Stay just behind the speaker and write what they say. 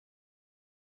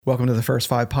Welcome to the First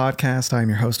Five Podcast. I'm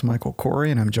your host, Michael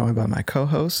Corey, and I'm joined by my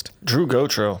co-host, Drew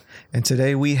Gotro. And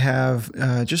today we have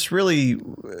just really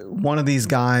one of these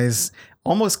guys,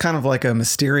 almost kind of like a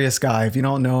mysterious guy. If you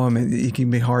don't know him, it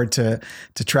can be hard to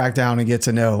track down and get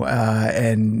to know.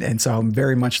 And so I'm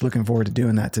very much looking forward to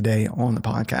doing that today on the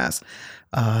podcast.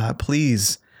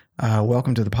 Please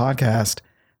welcome to the podcast,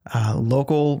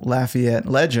 local Lafayette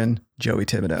legend, Joey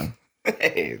Thibodeaux.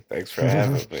 Hey, thanks for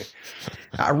having me.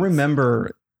 I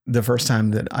remember the first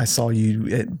time that I saw you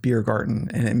at Beer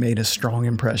Garden, and it made a strong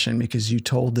impression because you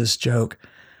told this joke.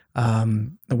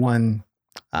 The one,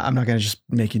 I'm not going to just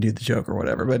make you do the joke or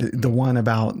whatever, but the one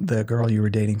about the girl you were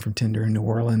dating from Tinder in New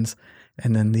Orleans,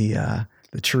 and then the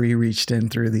tree reached in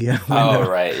through the window. Oh,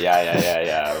 right.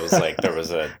 Yeah. It was like there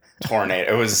was a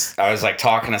tornado. I was like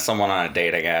talking to someone on a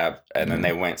dating app, and then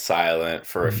they went silent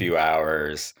for a few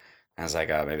hours. I was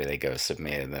like, oh, maybe they ghosted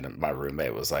me. And then my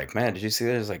roommate was like, man, did you see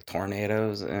there's like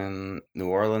tornadoes in New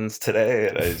Orleans today?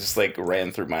 And I just like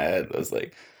ran through my head. I was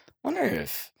like, I wonder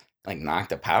if like knocked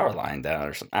the power line down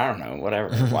or something. I don't know, whatever.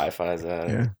 Wi-Fi's out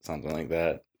or something like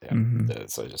that. Yeah.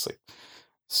 So I just like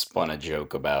spun a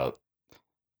joke about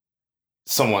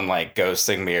someone like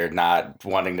ghosting me or not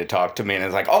wanting to talk to me, and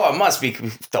it's like, oh, it must be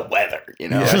the weather, you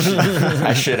know. Yeah.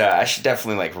 I should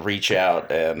definitely like reach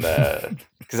out and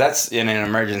because that's in an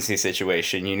emergency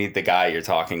situation. You need the guy you're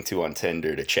talking to on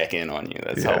Tinder to check in on you.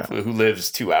 That's helpful. Who lives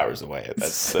 2 hours away.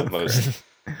 That's the most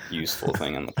useful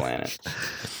thing on the planet.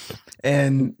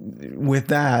 And with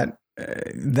that,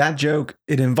 that joke,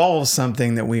 it involves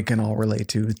something that we can all relate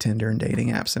to with Tinder and dating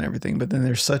apps and everything. But then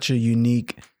there's such a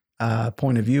unique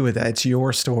point of view with that. It's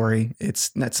your story.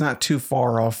 That's not too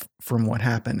far off from what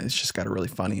happened. It's just got a really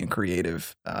funny and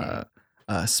creative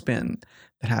spin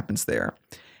that happens there.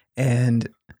 And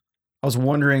I was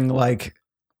wondering, like,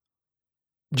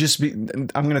 I'm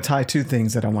going to tie two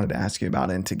things that I wanted to ask you about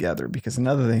in together, because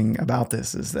another thing about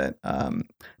this is that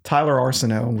Tyler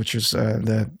Arsenault, which is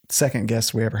the second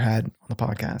guest we ever had on the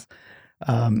podcast,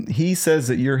 he says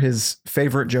that you're his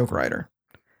favorite joke writer.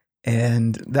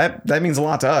 And that means a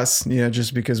lot to us, you know,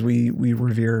 just because we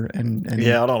revere and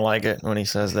yeah, I don't like it when he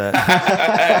says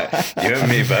that. You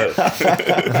and me both.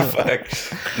 Fuck.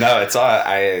 No, it's all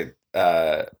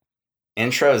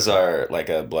intros are like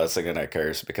a blessing and a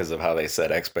curse because of how they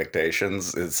set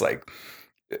expectations. It's like,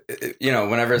 you know,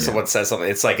 whenever someone says something,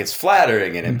 it's like it's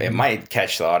flattering and it might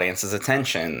catch the audience's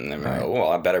attention. And like, oh,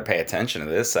 well, I better pay attention to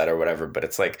this set or whatever. But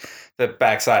it's like the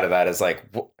backside of that is like,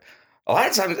 a lot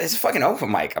of times it's fucking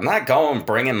open mic. I'm not going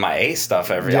bringing my A stuff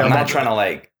every. I'm not trying to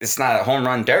like. It's not a home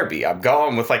run derby. I'm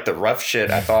going with like the rough shit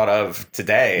I thought of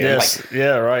today. Yes. Like,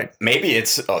 yeah. Right. Maybe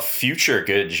it's a future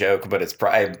good joke, but it's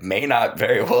probably may not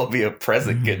very well be a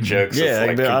present good joke. So yeah.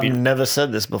 it's like, I've never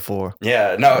said this before.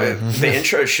 Yeah. No. The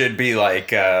intro should be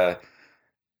like.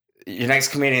 Your next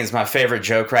comedian is my favorite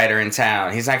joke writer in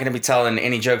town. He's not going to be telling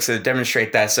any jokes that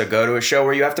demonstrate that, so go to a show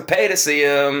where you have to pay to see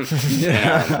him.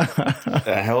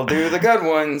 And he'll do the good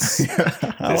ones.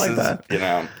 Yeah, I like that. You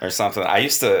know, or something. I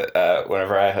used to,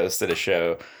 whenever I hosted a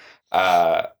show,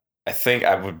 I think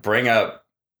I would bring up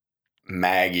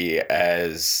Maggie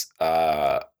as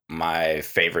my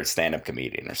favorite stand-up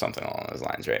comedian or something along those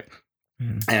lines, right?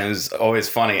 And it was always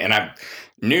funny. And I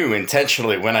knew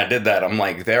intentionally when I did that, I'm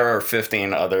like, there are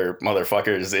 15 other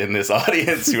motherfuckers in this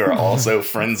audience who are also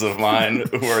friends of mine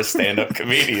who are stand-up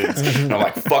comedians. And I'm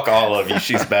like, fuck all of you.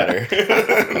 She's better.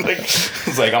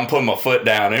 It's like, I'm putting my foot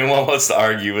down. Anyone wants to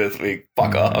argue with me,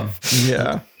 fuck off.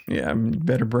 Yeah. Yeah.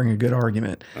 Better bring a good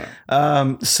argument.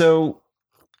 So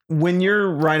when you're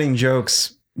writing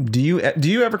jokes, do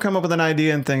you ever come up with an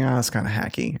idea and think, oh, it's kind of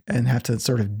hacky, and have to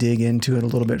sort of dig into it a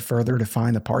little bit further to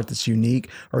find the part that's unique?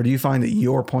 Or do you find that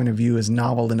your point of view is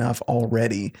novel enough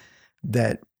already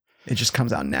that it just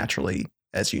comes out naturally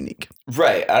as unique?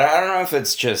 Right. I don't know if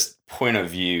it's just point of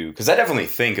view, because I definitely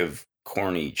think of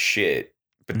corny shit,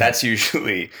 but that's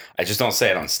usually, I just don't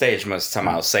say it on stage. Most of the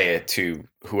time I'll say it to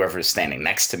whoever's standing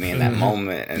next to me in that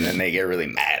moment, and then they get really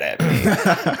mad at me.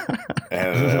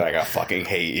 And they're like, I fucking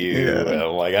hate you. Yeah. And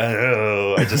I'm like,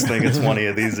 I just think it's 20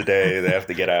 of these a day. They have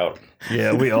to get out.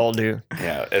 Yeah, we all do.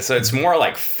 Yeah. So it's more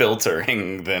like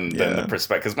filtering than the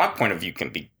perspective. Because my point of view can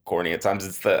be corny at times.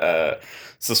 It's the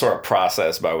sort of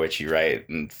process by which you write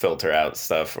and filter out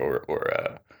stuff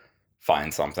or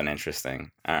find something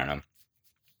interesting. I don't know.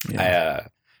 Yeah.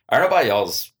 I don't know about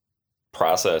y'all's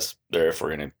process there, if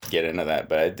we're going to get into that,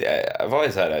 but I've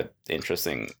always had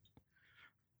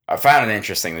I found it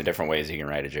interesting the different ways you can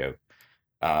write a joke.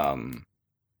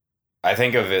 I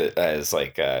think of it as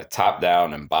like top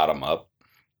down and bottom up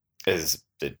is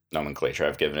the nomenclature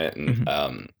I've given it. And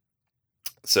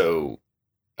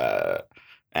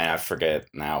and I forget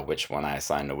now which one I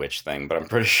assigned to which thing, but I'm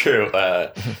pretty sure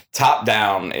top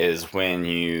down is when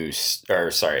you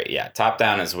top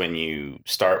down is when you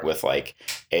start with like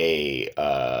a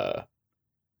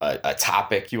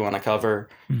topic you want to cover,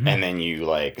 and then you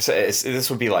like this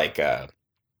would be like a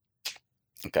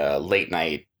late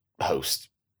night host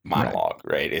monologue,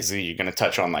 right? Is you're going to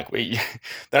touch on like they're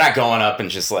not going up and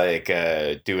just like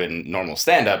doing normal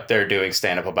stand-up. They're doing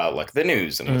stand-up about like the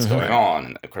news and what's going on,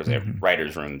 and of course they have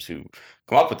writers rooms who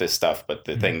come up with this stuff, but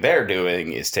the thing they're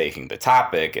doing is taking the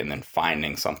topic and then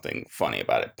finding something funny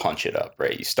about it, punch it up,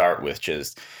 right? You start with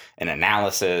just an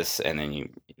analysis, and then you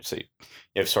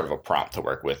have sort of a prompt to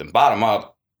work with, and bottom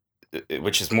up,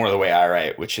 which is more the way I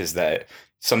write, which is that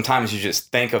sometimes you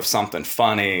just think of something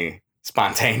funny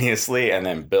spontaneously and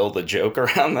then build a joke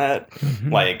around that.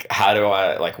 Like,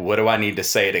 what do I need to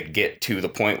say to get to the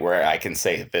point where I can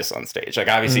say this on stage? Like,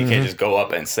 obviously you can't just go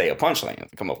up and say a punchline. You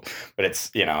have to come up, but it's,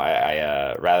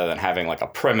 I rather than having like a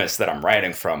premise that I'm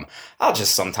writing from, I'll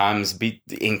just sometimes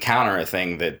encounter a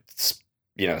thing that,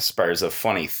 spurs a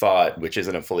funny thought, which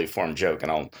isn't a fully formed joke,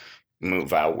 and I'll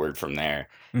move outward from there.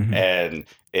 And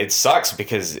it sucks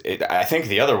because I think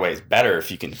the other way is better if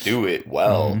you can do it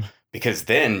well, because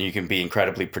then you can be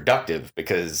incredibly productive,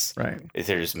 because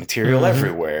there's material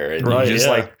everywhere, and you just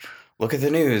like look at the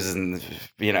news and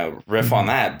riff on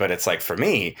that. But it's like, for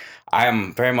me, I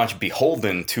am very much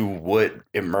beholden to what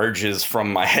emerges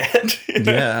from my head.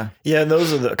 Yeah, and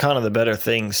those are the kind of the better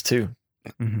things too,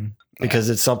 because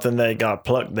it's something that got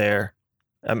plucked there,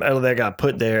 that got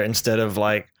put there, instead of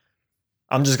like,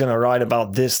 I'm just going to write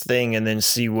about this thing and then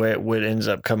see what ends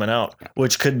up coming out,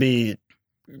 which could be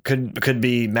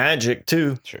magic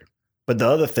too. Sure. But the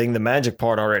other thing, the magic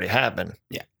part already happened.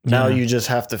 Yeah. Now you just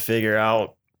have to figure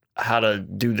out how to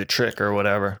do the trick or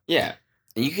whatever. Yeah.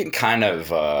 You can kind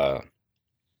of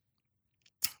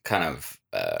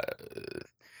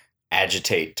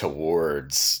agitate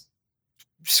towards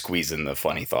squeezing the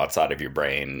funny thoughts out of your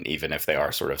brain, even if they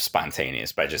are sort of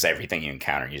spontaneous, by just everything you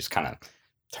encounter. You just kind of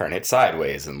turn it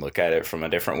sideways and look at it from a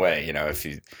different way. If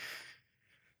you,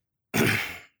 I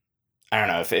don't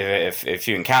know, if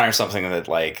you encounter something that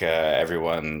like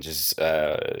everyone just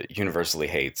universally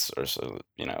hates, or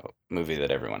movie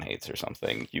that everyone hates or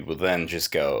something, you will then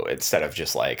just go, instead of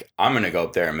just like, I'm going to go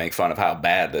up there and make fun of how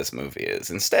bad this movie is,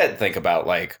 instead think about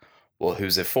like, well,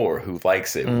 who's it for? Who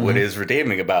likes it? What is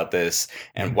redeeming about this,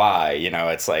 and why?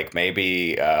 It's like,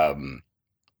 maybe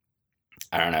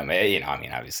I don't know,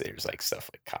 obviously there's like stuff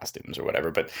like costumes or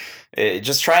whatever, but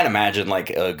just try and imagine like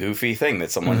a goofy thing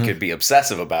that someone could be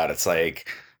obsessive about. It's like,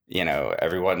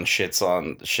 everyone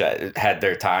had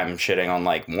their time shitting on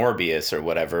like Morbius or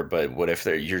whatever, but what if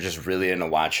you're just really into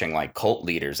watching like cult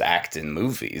leaders act in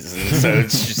movies? And so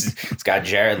it's got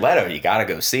Jared Leto. You got to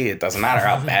go see it. Doesn't matter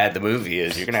how bad the movie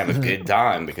is. You're going to have a good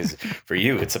time, because for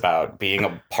you, it's about being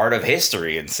a part of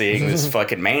history and seeing this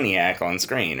fucking maniac on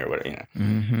screen or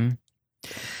whatever,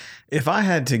 If I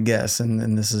had to guess,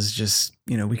 and this is just,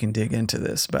 we can dig into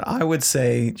this, but I would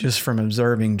say, just from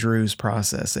observing Drew's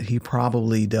process, that he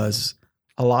probably does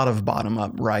a lot of bottom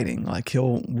up writing. Like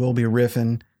we'll be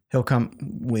riffing, he'll come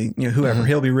with, whoever,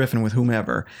 he'll be riffing with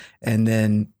whomever, and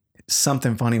then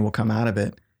something funny will come out of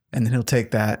it. And then he'll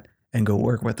take that and go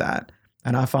work with that.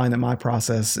 And I find that my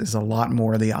process is a lot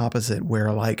more the opposite,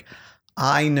 where like,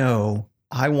 I know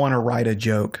I want to write a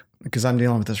joke, because I'm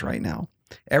dealing with this right now.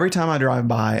 Every time I drive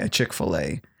by a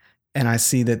Chick-fil-A and I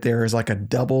see that there is like a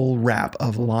double wrap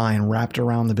of line wrapped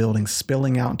around the building,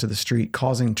 spilling out into the street,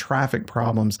 causing traffic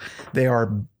problems, they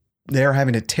are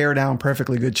having to tear down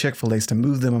perfectly good Chick-fil-A's to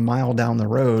move them a mile down the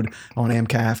road on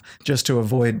AMCAF just to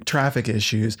avoid traffic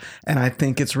issues. And I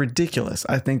think it's ridiculous.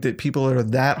 I think that people that are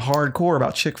that hardcore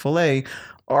about Chick-fil-A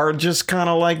are just kind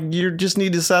of like, you just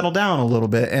need to settle down a little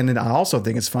bit. And then I also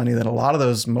think it's funny that a lot of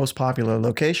those most popular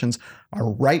locations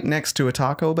are right next to a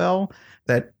Taco Bell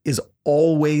that is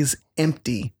always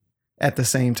empty at the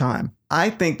same time. I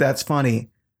think that's funny,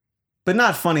 but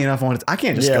not funny enough on it. I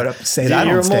can't just go up and say that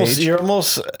on stage. You're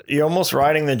almost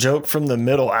writing the joke from the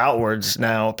middle outwards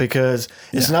now, because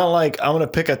it's not like I'm going to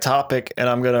pick a topic and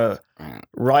I'm going to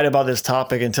write about this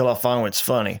topic until I find what's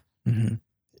funny.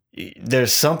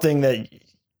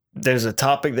 There's a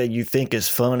topic that you think is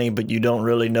funny, but you don't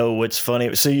really know what's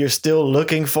funny. So you're still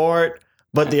looking for it,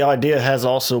 but the idea has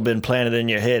also been planted in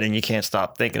your head and you can't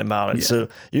stop thinking about it. Yeah. So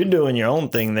you're doing your own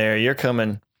thing there. You're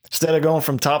coming, instead of going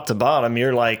from top to bottom,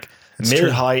 you're like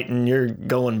mid-height and you're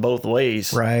going both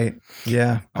ways. Right.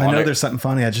 Yeah. I know there's something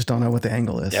funny. I just don't know what the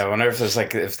angle is. Yeah. I wonder if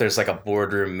there's like a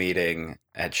boardroom meeting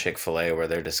at Chick-fil-A where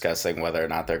they're discussing whether or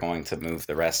not they're going to move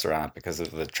the restaurant because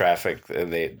of the traffic.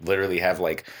 They literally have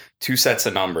like two sets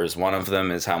of numbers. One of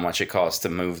them is how much it costs to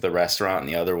move the restaurant, and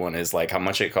the other one is like how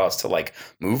much it costs to like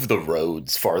move the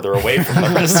roads farther away from the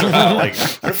restaurant. Like,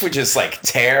 what if we just like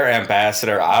tear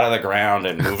Ambassador out of the ground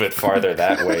and move it farther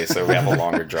that way so we have a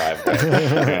longer driveway?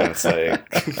 It's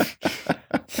like...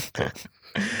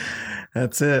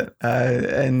 That's it.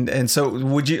 And so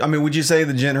would you say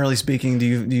that generally speaking, do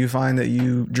you find that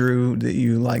Drew, that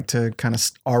you like to kind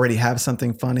of already have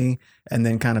something funny and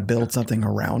then kind of build something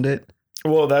around it?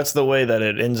 Well, that's the way that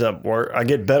it ends up I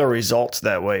get better results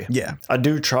that way. Yeah. I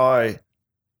do try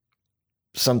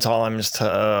sometimes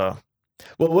to,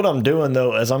 what I'm doing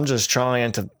though, is I'm just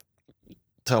trying to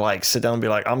like sit down and be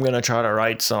like, I'm going to try to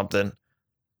write something,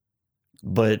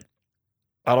 but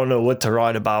I don't know what to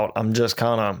write about. I'm just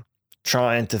kind of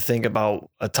trying to think about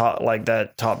a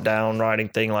top down writing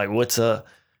thing. Like what's a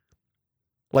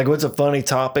funny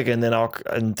topic? And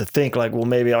then to think like, well,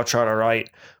 maybe I'll try to write,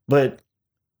 but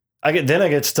I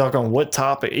get stuck on what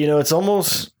topic, it's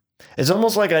almost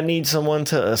like I need someone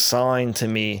to assign to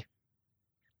me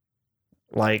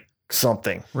like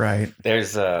something. Right.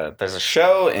 There's a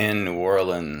show in New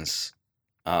Orleans.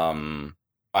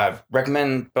 I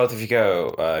recommend both of you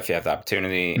go if you have the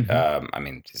opportunity. Mm-hmm. I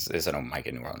mean, this isn't a mic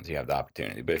in New Orleans. You have the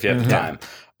opportunity, but if you have the time,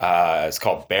 it's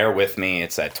called Bear With Me.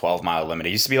 It's at 12 Mile Limit.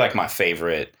 It used to be like my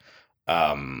favorite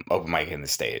open mic in the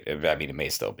state. I mean, it may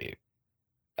still be.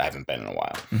 I haven't been in a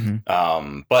while.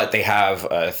 Mm-hmm. But they have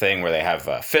a thing where they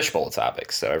have fishbowl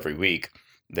topics. So every week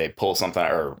they pull something,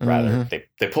 or rather,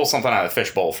 they pull something out of the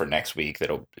fishbowl for next week.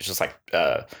 It's just like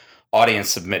audience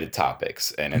submitted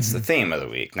topics, and it's the theme of the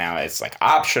week. Now it's like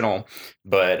optional,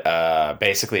 but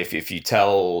basically if you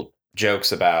tell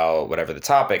jokes about whatever the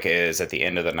topic is, at the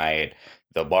end of the night,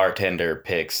 the bartender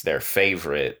picks their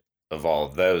favorite of all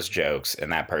of those jokes,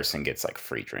 and that person gets like a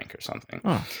free drink or something.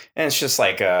 And it's just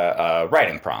like a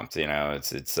writing prompt, and I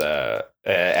thought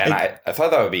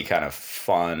that would be kind of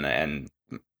fun and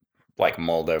like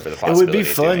mold over the possibility. It would be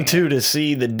fun too to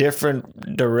see the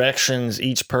different directions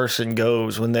each person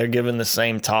goes when they're given the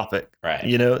same topic. Right.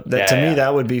 Me,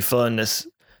 that would be fun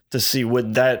to see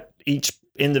what that each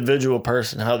individual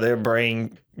person, how their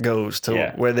brain goes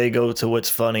to where they go to what's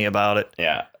funny about it.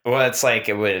 Yeah. Well, it's like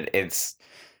it's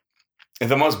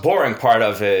the most boring part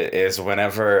of it is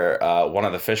whenever one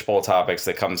of the fishbowl topics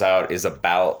that comes out is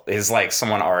like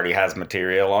someone already has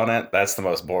material on it. That's the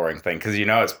most boring thing, because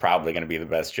it's probably going to be the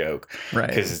best joke, right?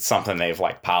 Because it's something they've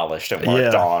like polished and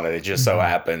worked on, and it just so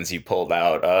happens you pulled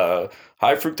out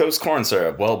high fructose corn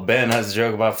syrup. Well, Ben has a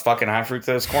joke about fucking high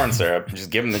fructose corn syrup. Just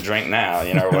give him the drink now,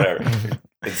 or whatever.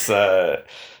 It's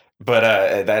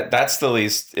But that's the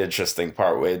least interesting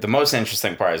part. The most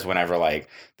interesting part is whenever like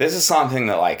this is something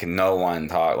that like no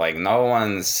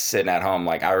one's sitting at home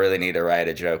like, I really need to write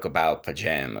a joke about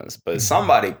pajamas, but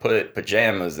somebody put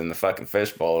pajamas in the fuking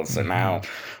fishbowl, and so now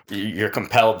you're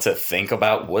compelled to think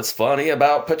about what's funny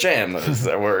about pajamas,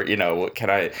 or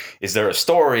is there a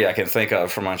story I can think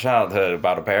of from my childhood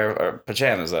about a pair of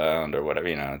pajamas I owned, or whatever.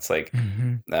 It's like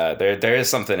there is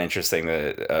something interesting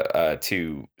that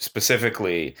to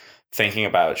specifically thinking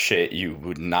about shit you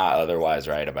would not otherwise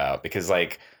write about, because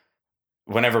like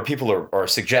whenever people are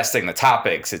suggesting the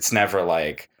topics, it's never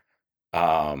like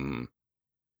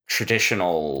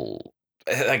traditional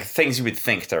like things you would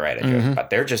think to write a joke about.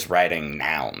 They're just writing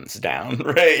nouns down,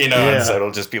 right? And so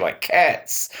it'll just be like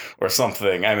cats or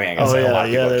something. I mean, I guess a lot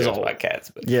of people have jokes about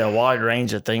cats, but a wide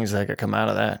range of things that could come out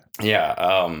of that. Yeah,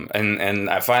 and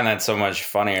I find that so much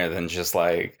funnier than just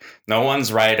like no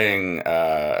one's writing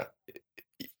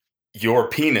your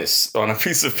penis on a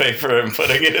piece of paper and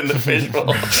putting it in the fishbowl.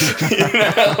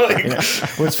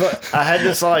 What's fun, I had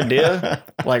this idea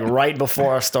like right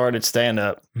before I started stand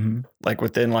up, like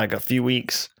within like a few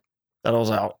weeks that I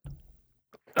was out.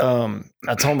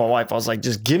 I told my wife, I was like,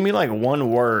 just give me like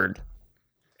one word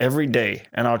every day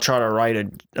and I'll try to write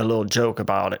a little joke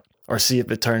about it or see if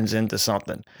it turns into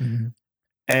something.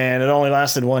 And it only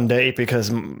lasted one day because,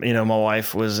 my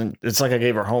wife it's like I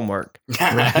gave her homework.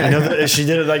 She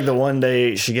did it like the one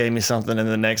day she gave me something, and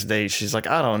the next day she's like,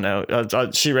 I don't know.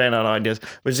 She ran out of ideas,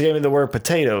 but she gave me the word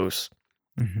potatoes.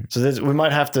 So we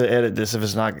might have to edit this if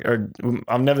it's not, or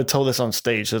I've never told this on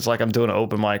stage. So it's like I'm doing an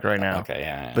open mic right now. Okay,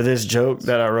 yeah. But this joke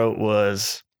that I wrote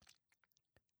was,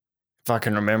 if I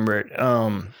can remember it,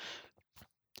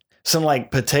 some like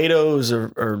potatoes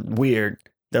are weird.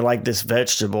 They're like this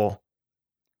vegetable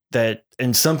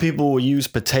and some people will use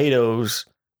potatoes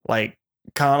like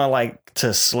kind of like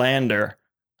to slander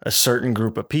a certain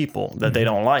group of people that they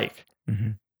don't like.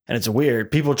 And it's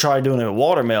weird. People try doing it with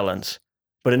watermelons,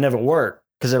 but it never worked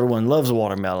because everyone loves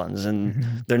watermelons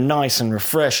and they're nice and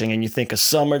refreshing. And you think of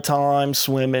summertime,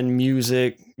 swimming,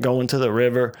 music, going to the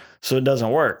river. So it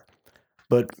doesn't work.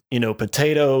 But,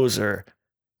 potatoes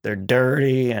they're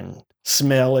dirty and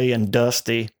smelly and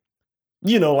dusty,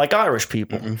 like Irish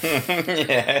people.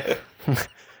 Yeah.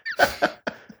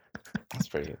 That's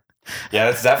pretty good.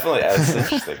 Yeah, that's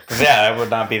interesting. 'Cause, that would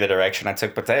not be the direction I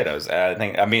took potatoes. I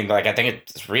think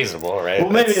it's reasonable, right? Well,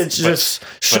 maybe it just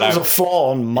shows a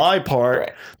flaw on my part,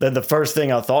 right, that the first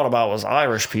thing I thought about was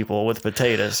Irish people with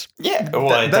potatoes. Yeah,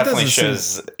 well, it definitely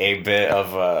shows a bit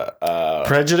of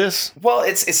prejudice. Well,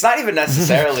 it's not even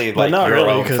necessarily like your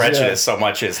own prejudice so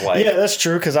much as like... Yeah, that's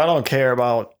true, because I don't care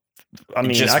about... I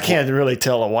mean, I can't really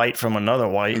tell a white from another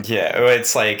white. Yeah,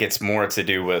 it's like it's more to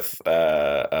do with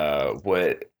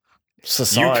what...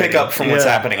 society. You pick up from what's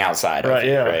happening outside of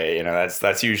you, right?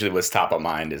 That's usually what's top of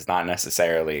mind, is not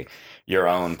necessarily your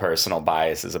own personal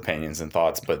biases, opinions, and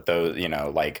thoughts, but those,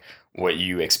 like what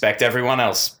you expect everyone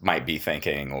else might be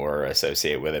thinking or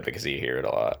associate with it because you hear it a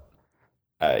lot.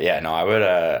 I would.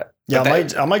 I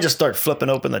might just start flipping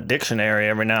open the dictionary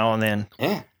every now and then.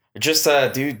 Yeah, just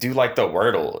do like the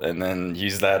Wordle and then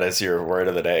use that as your word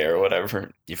of the day or whatever.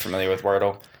 You familiar with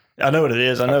Wordle? I know what it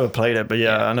is. I never played it, but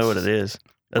I know what it is.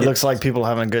 It looks like people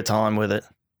having a good time with it.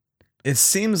 It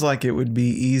seems like it would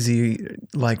be easy,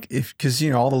 like because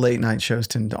all the late night shows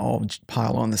tend to all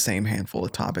pile on the same handful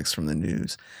of topics from the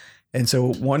news. And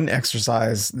so one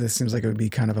exercise that seems like it would be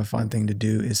kind of a fun thing to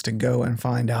do is to go and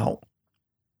find out.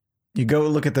 You go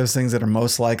look at those things that are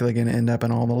most likely going to end up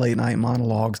in all the late night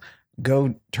monologues,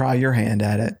 go try your hand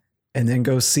at it, and then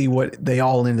go see what they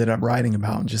all ended up writing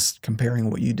about and just comparing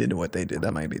what you did to what they did.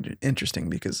 That might be interesting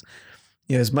because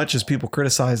as much as people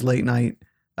criticize late night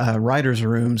writers'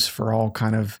 rooms for all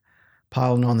kind of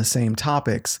piling on the same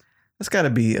topics, that's got to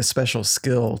be a special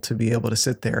skill to be able to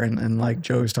sit there and like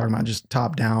Joe was talking about, just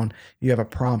top down. You have a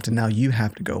prompt and now you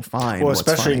have to go find. Well,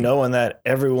 especially knowing that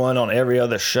everyone on every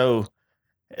other show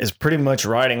is pretty much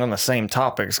writing on the same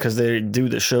topics because they do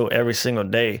the show every single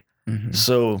day. Mm-hmm.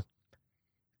 So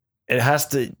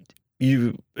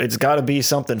it's got to be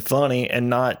something funny and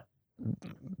not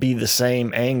be the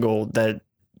same angle that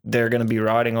they're going to be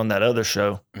writing on that other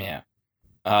show. Yeah.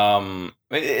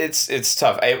 It's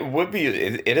tough.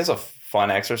 It is a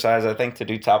fun exercise, I think, to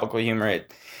do topical humor.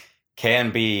 It can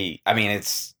be,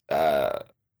 it's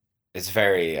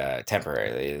very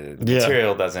temporary. The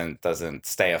material doesn't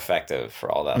stay effective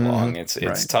for all that long.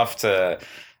 It's tough to...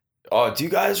 Oh, do you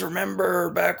guys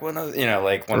remember back when, once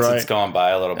it's gone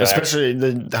by a little bit?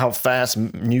 Especially how fast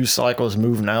news cycles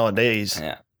move nowadays.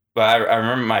 Yeah. But I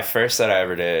remember my first set I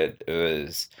ever did, it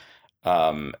was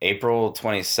April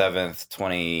 27th,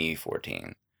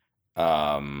 2014.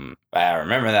 I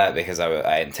remember that because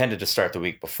I intended to start the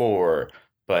week before,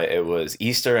 but it was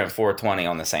Easter and 420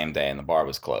 on the same day and the bar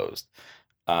was closed.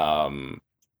 Probably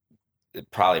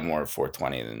more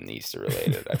 420 than Easter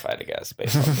related, if I had to guess,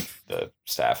 based on the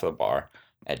staff of the bar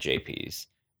at JP's.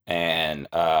 And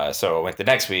so I went the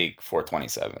next week,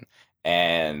 427.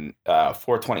 And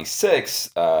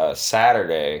 426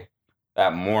 Saturday,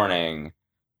 that morning,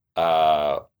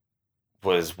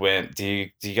 was when do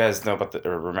you guys know about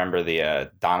or remember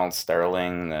the Donald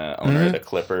Sterling, the owner of the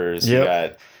Clippers? Yep. Who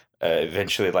got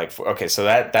eventually so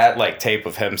that like tape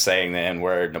of him saying the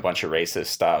N-word and a bunch of racist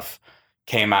stuff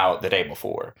came out the day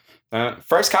before.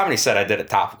 First comedy set I did a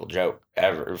topical joke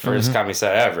ever. First comedy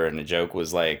set ever, and the joke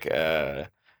was like it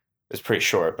was pretty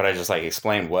short, but I just like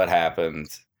explained what happened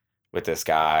with this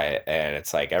guy, and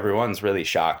it's like everyone's really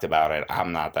shocked about it.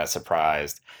 I'm not that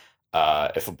surprised.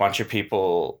 If a bunch of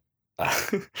people,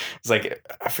 it's like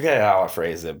I forget how I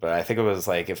phrased it, but I think it was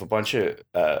like if a bunch of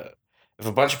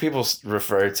people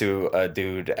refer to a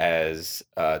dude as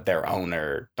their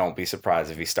owner, don't be surprised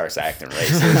if he starts acting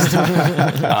racist.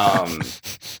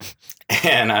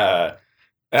 And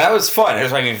that was fun. It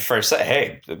was like first say,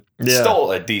 hey,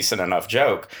 still a decent enough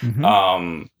joke.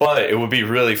 Mm-hmm. But it would be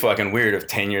really fucking weird if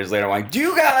 10 years later, I'm like, do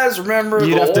you guys remember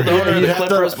the old owner of the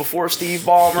Clippers before Steve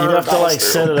Ballmer? You'd have to like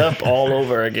set it up all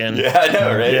over again. Yeah, I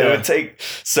know, right? Yeah. It would take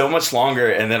so much longer,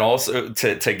 and then also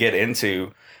to get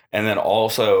into, and then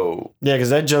also... Yeah,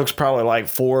 because that joke's probably like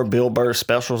 4 Bill Burr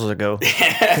specials ago.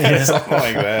 Yeah, something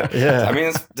like that. Yeah. I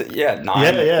mean,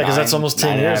 because that's almost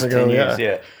 10 years ago. 10 years,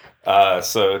 yeah.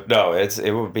 So no,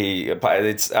 it would be,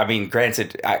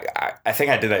 granted, I think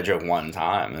I did that joke one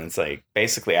time, and it's like,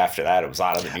 basically after that, it was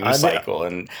out of the news cycle,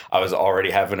 and I was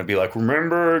already having to be like,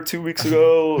 remember 2 weeks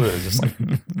ago? Or just like,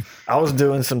 I was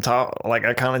doing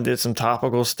I kind of did some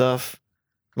topical stuff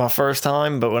my first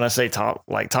time, but when I say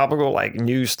topical, like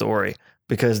news story,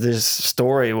 because this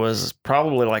story was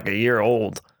probably like a year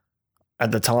old,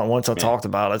 at the time once I talked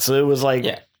about it. So it was like,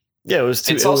 it was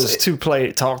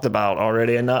talked about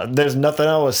already, and there's nothing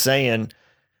I was saying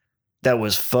that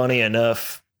was funny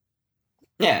enough.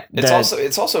 Yeah,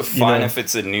 it's also fun if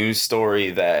it's a news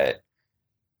story that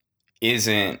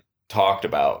isn't talked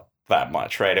about that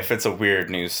much, right? If it's a weird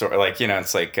news story, like,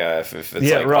 it's like if it's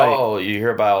like, oh, you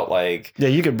hear about like,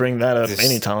 you could bring that up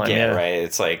anytime. Yeah, right.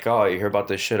 It's like, oh, you hear about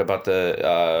this shit about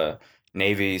the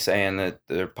Navy saying that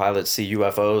their pilots see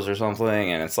UFOs or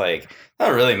something, and it's like, it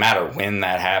doesn't really matter when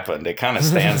that happened. It kind of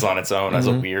stands on its own as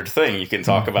a weird thing you can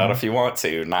talk about if you want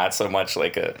to, not so much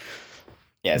like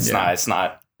it's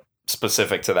not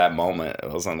specific to that moment. It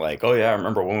wasn't like, oh yeah, I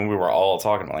remember when we were all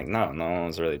talking. Like, no one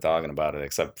was really talking about it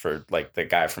except for like the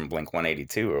guy from Blink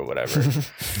 182 or whatever.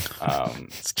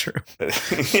 It's true.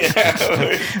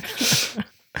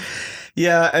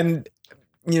 Yeah. And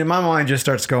my mind just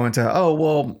starts going to, oh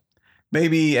well,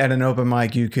 maybe at an open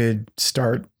mic you could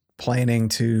start planning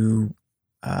to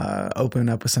open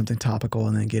up with something topical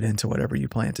and then get into whatever you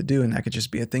plan to do, and that could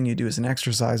just be a thing you do as an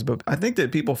exercise. But I think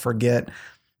that people forget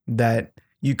that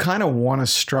you kind of want to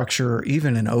structure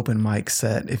even an open mic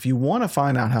set. If you want to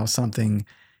find out how something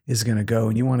is going to go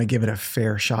and you want to give it a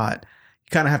fair shot, you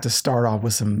kind of have to start off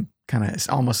with some kind of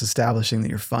almost establishing that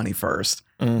you're funny first.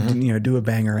 Do a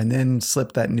banger and then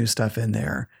slip that new stuff in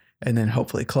there, and then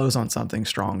hopefully close on something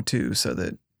strong too, so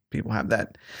that people have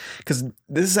that. Because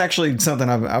this is actually something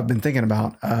I've been thinking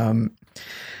about.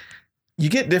 You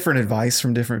get different advice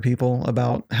from different people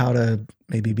about how to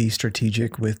maybe be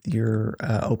strategic with your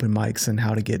open mics and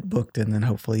how to get booked. And then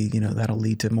hopefully, that'll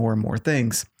lead to more and more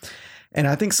things. And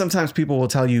I think sometimes people will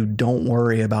tell you, don't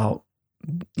worry about,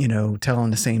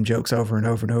 telling the same jokes over and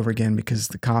over and over again, because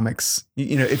the comics,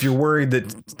 if you're worried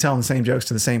that telling the same jokes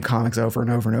to the same comics over and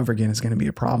over and over again is going to be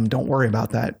a problem, don't worry about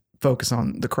that. Focus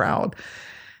on the crowd.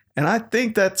 And I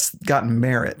think that's gotten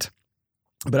merit.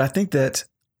 But I think that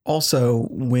also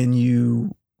when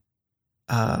you,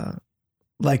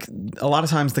 like a lot of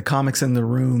times the comics in the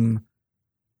room,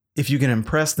 if you can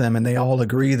impress them and they all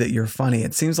agree that you're funny,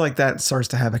 it seems like that starts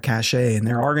to have a cachet. And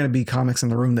there are going to be comics in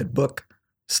the room that book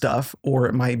stuff, or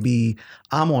it might be,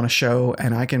 I'm on a show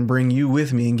and I can bring you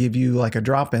with me and give you like a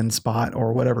drop-in spot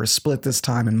or whatever, split this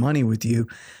time and money with you.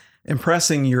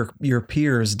 Impressing your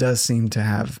peers does seem to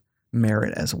have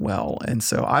merit as well. And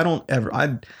so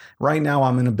right now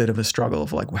I'm in a bit of a struggle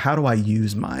of like, how do I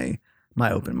use my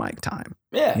open mic time?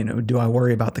 Yeah. Do I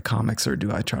worry about the comics or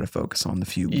do I try to focus on the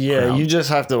few? Yeah. crowd? You just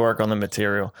have to work on the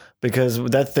material, because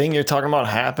that thing you're talking about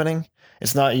happening,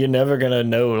 you're never going to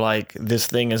know like this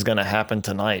thing is going to happen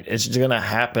tonight. It's just going to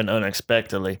happen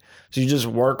unexpectedly. So you just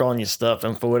work on your stuff,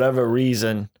 and for whatever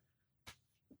reason,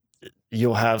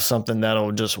 you'll have something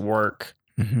that'll just work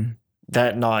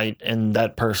that night, and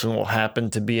that person will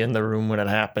happen to be in the room when it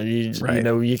happened.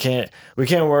 We can't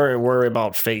worry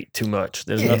about fate too much.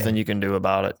 There's nothing you can do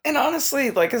about it. And honestly,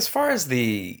 like as far as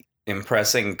the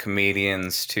impressing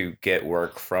comedians to get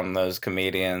work from those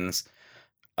comedians,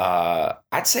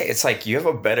 I'd say it's like you have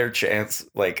a better chance.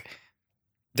 Like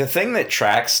the thing that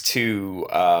tracks to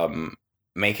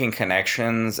making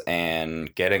connections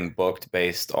and getting booked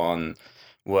based on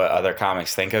what other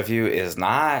comics think of you is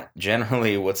not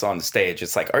generally what's on stage.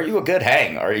 It's like, are you a good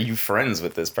hang? Are you friends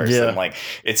with this person? Yeah. Like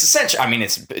it's essentially, I mean,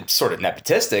 it's sort of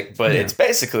nepotistic, but it's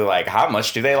basically like, how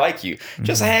much do they like you?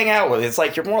 Just hang out with. It's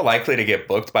like you're more likely to get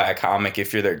booked by a comic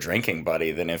if you're their drinking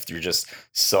buddy than if you're just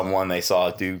someone they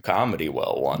saw do comedy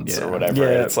well once or whatever. Yeah.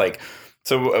 And it's like,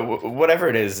 so whatever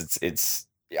it is, it's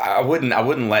I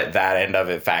wouldn't let that end of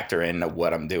it factor into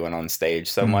what I'm doing on stage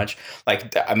so much.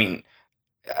 Like, I mean,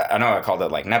 I know I called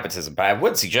it like nepotism, but I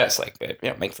would suggest like,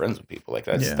 make friends with people. Like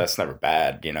that's never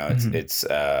bad. It's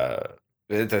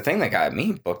the thing that got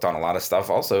me booked on a lot of stuff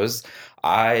also is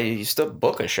I used to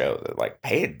book a show that like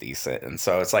paid decent. And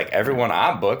so it's like everyone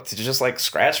I booked just like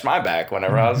scratched my back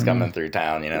whenever I was coming through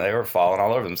town. They were falling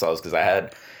all over themselves because I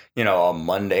had, a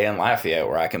Monday in Lafayette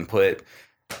where I can put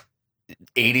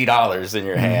 $80 in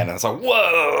your hand, and it's like,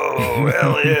 whoa,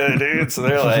 hell yeah, dude. So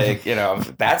they're like,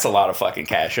 that's a lot of fucking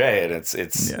cachet, and it's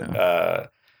I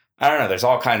don't know, there's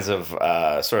all kinds of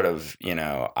sort of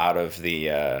out of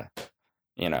the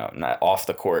not off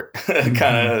the court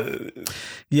kind of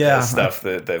stuff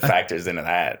that factors into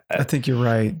that. I think you're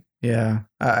right. Yeah,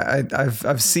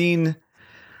 I've seen,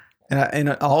 and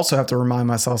I also have to remind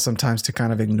myself sometimes to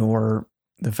kind of ignore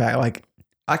the fact, like,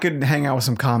 I could hang out with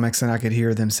some comics and I could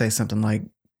hear them say something like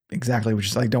exactly, which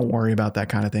is like, don't worry about that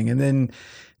kind of thing. And then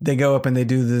they go up and they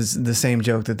do the same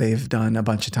joke that they've done a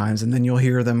bunch of times. And then you'll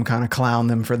hear them kind of clown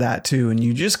them for that too. And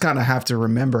you just kind of have to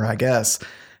remember, I guess,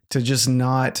 to just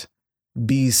not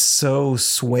be so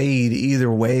swayed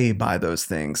either way by those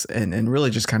things and really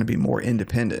just kind of be more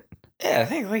independent. Yeah, I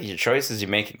think like your choices you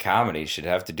make in comedy should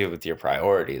have to do with your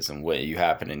priorities and what you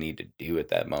happen to need to do at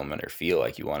that moment or feel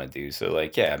like you want to do. So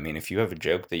like, yeah, I mean, if you have a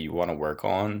joke that you want to work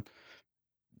on,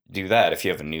 do that. If you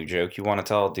have a new joke you want to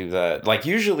tell, do that. Like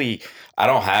usually I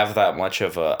don't have that much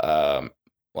of a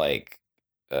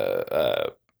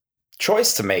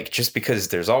choice to make just because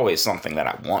there's always something that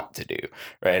I want to do,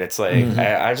 right? It's like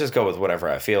I just go with whatever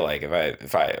I feel like.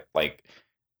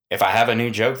 If I have a new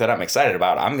joke that I'm excited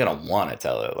about, I'm gonna want to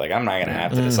tell it. Like I'm not gonna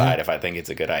have to decide if I think it's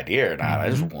a good idea or not. I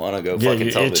just want to go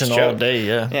fucking tell this joke all day.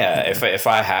 Yeah. If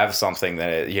I have something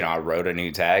that I wrote a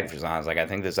new tag for something, I was like, I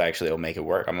think this actually will make it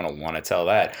work. I'm gonna want to tell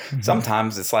that.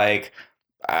 Sometimes it's like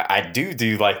I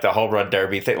do like the whole run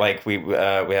derby thing. Like we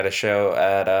had a show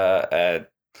at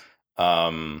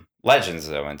Legends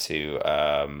that I went to,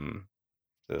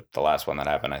 the last one that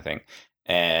happened, I think,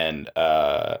 and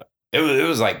it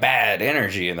was like bad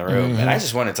energy in the room, and I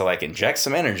just wanted to like inject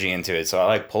some energy into it. So I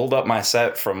like pulled up my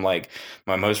set from like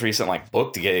my most recent like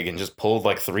booked gig and just pulled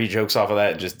like 3 jokes off of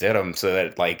that and just did them so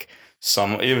that like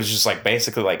it was just like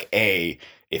basically like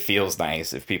it feels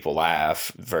nice if people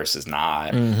laugh versus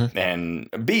not. And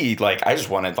B, like I just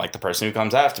wanted like the person who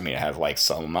comes after me to have like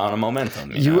some amount of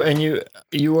momentum. You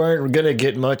weren't gonna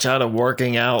get much out of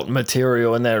working out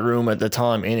material in that room at the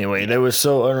time anyway. They were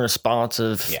so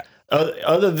unresponsive. Yeah.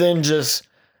 Other than just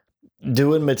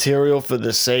doing material for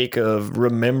the sake of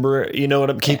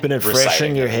keeping it fresh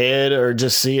in your head, or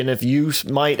just seeing if you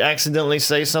might accidentally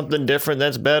say something different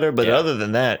that's better. But other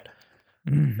than that,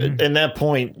 in that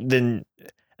point, then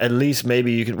at least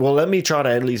maybe you can, let me try to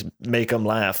at least make them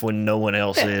laugh when no one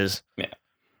else is. Yeah.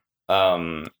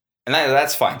 And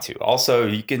that's fine too. Also,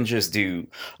 you can just do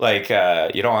like,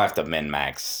 you don't have to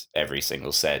min-max every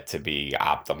single set to be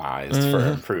optimized for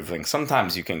improving.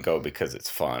 Sometimes you can go because it's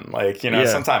fun. Like,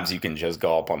 sometimes you can just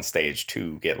go up on stage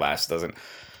to get laughs. Doesn't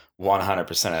 100%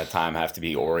 of the time have to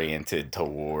be oriented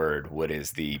toward what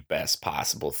is the best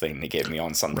possible thing to get me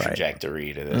on some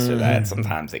trajectory to this or that.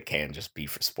 Sometimes it can just be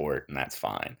for sport, and that's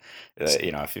fine.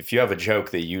 If you have a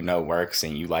joke that works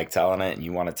and you like telling it and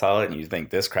you want to tell it and you think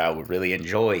this crowd would really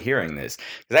enjoy hearing this,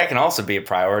 because that can also be a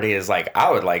priority. Is like, I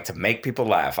would like to make people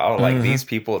laugh. I would like these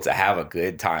people to have a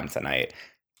good time tonight.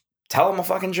 Tell them a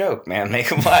fucking joke, man. Make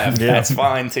them laugh. That's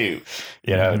fine too.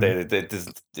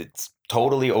 It's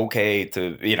totally okay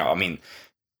to,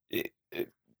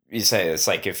 you say it's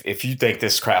like if you think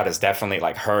this crowd has definitely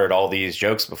like heard all these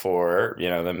jokes before,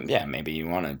 then maybe you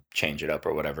want to change it up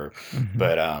or whatever.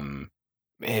 But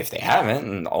if they haven't,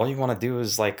 and all you want to do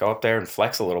is like go up there and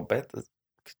flex a little bit,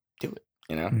 do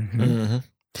it.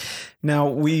 Now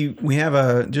we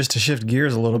have just to shift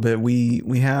gears a little bit.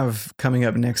 We have coming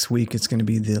up next week. It's going to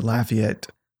be the Lafayette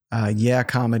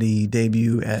comedy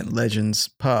debut at Legends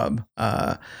Pub.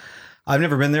 I've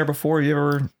never been there before. You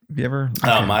ever? Okay.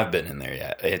 I've been in there.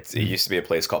 Yeah, it used to be a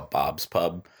place called Bob's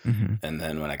Pub, and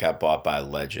then when I got bought by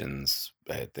Legends,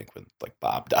 I think when like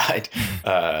Bob died,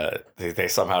 they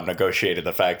somehow negotiated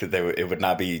the fact that it would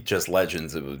not be just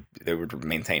Legends. They would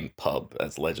maintain Pub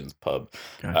as Legends Pub.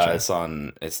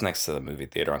 Gotcha. It's next to the movie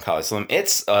theater on College Slim.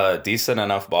 It's a decent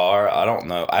enough bar. I don't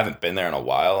know. I haven't been there in a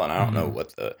while, and I don't know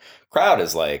what the crowd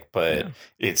is like, but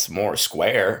it's more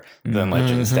square than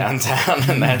Legends downtown,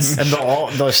 and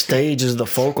the stage is the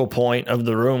focal point of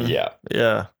the room. Yeah.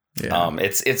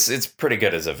 It's pretty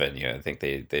good as a venue. I think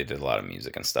they did a lot of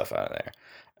music and stuff out of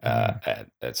there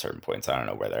at certain points. I don't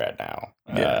know where they're at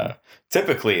now.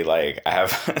 Typically, like I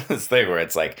have this thing where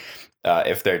it's like,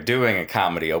 if they're doing a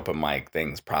comedy open mic,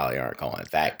 things probably aren't going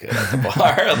that good at the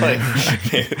bar. Like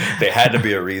they had to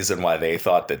be a reason why they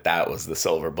thought that was the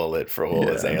silver bullet for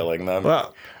what was ailing them.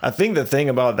 Well, I think the thing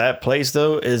about that place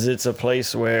though is it's a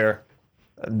place where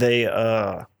they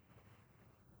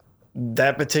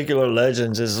that particular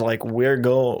Legends is like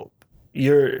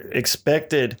you're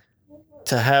expected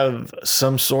to have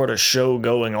some sort of show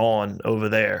going on over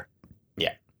there.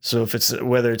 Yeah. So if it's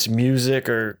whether it's music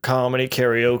or comedy,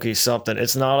 karaoke, something,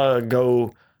 it's not a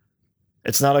go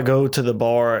to the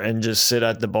bar and just sit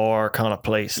at the bar kind of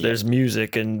place. Yeah. There's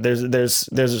music and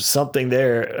there's something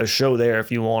there, a show there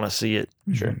if you want to see it.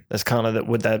 Sure. That's kind of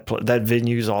what that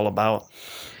venue's all about.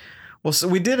 Well, so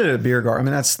we did it at a beer garden.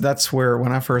 I mean, that's where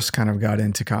when I first kind of got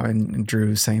into comedy, and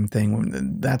Drew, same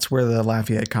thing. That's where the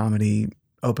Lafayette Comedy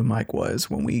open mic was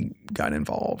when we got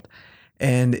involved.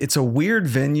 And it's a weird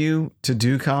venue to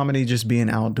do comedy, just being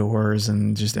outdoors,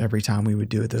 and just every time we would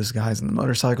do it, those guys in the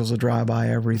motorcycles would drive by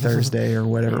every Thursday or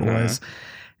whatever it was.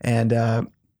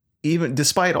 And even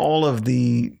despite all of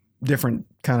the different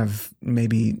kind of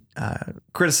maybe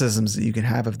criticisms that you can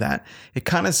have of that. It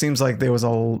kind of seems like there was a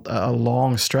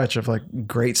long stretch of like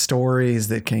great stories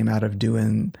that came out of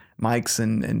doing mics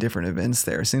and different events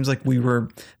there. It seems like we were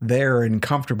there and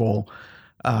comfortable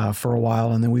for a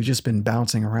while, and then we've just been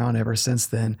bouncing around ever since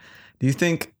then. Do you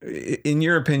think, in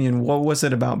your opinion, what was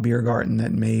it about Beer Garden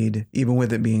that made, even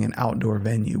with it being an outdoor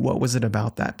venue, what was it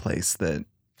about that place that...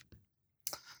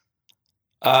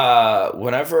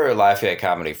 Whenever Lafayette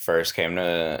Comedy first came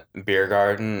to Beer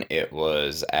Garden, it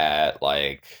was at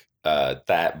like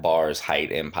that bar's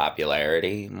height in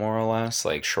popularity, more or less,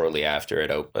 like shortly after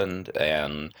it opened,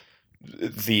 and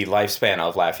the lifespan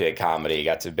of Lafayette Comedy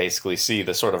got to basically see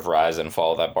the sort of rise and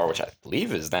fall of that bar, which I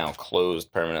believe is now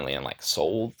closed permanently and like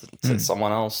sold to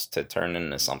someone else to turn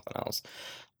into something else.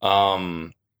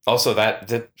 Also, that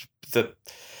the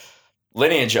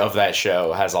lineage of that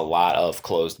show has a lot of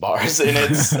closed bars in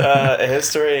its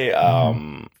history,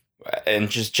 and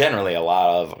just generally a lot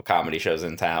of comedy shows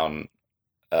in town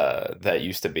that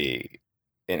used to be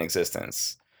in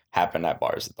existence happen at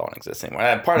bars that don't exist anymore.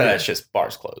 And part of that's just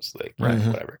bars closed, like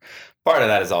whatever. Part of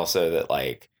that is also that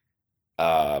like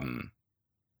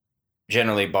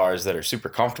generally bars that are super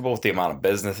comfortable with the amount of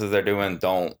businesses they're doing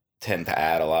don't tend to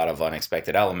add a lot of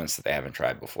unexpected elements that they haven't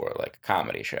tried before, like a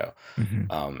comedy show.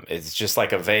 It's just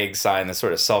like a vague sign that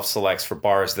sort of self-selects for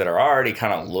bars that are already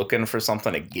kind of looking for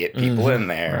something to get people in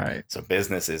there. Right. So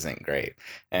business isn't great.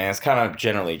 And it's kind of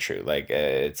generally true. Like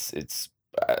it's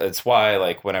why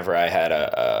like whenever I had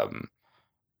a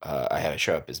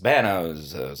show at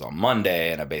Thibodeaux, it was on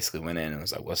Monday, and I basically went in and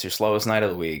was like, what's your slowest night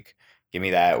of the week? Give me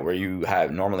that, where you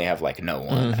normally have like no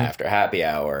one after happy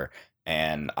hour.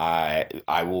 And I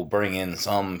will bring in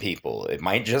some people. It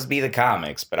might just be the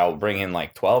comics, but I'll bring in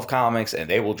like 12 comics and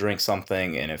they will drink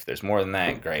something. And if there's more than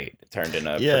that, great. It turned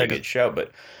into a pretty good show.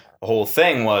 But the whole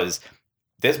thing was,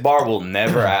 this bar will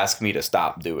never ask me to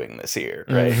stop doing this here,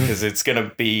 right? Because it's going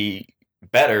to be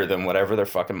better than whatever their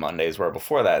fucking Mondays were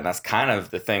before that. And that's kind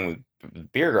of the thing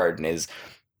with Beer Garden is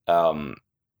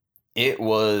it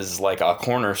was like a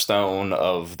cornerstone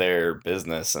of their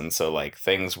business. And so like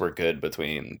things were good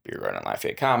between Beer Garden and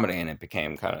Lafayette Comedy, and it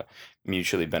became kind of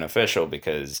mutually beneficial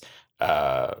because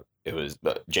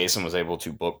Jason was able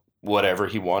to book whatever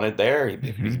he wanted there.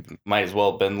 He might as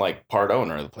well have been like part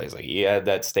owner of the place. Like he had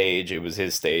that stage. It was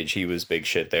his stage. He was big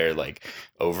shit there, like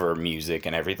over music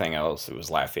and everything else. It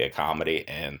was Lafayette Comedy,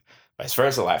 and vice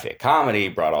versa. Lafayette Comedy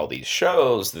brought all these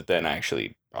shows that then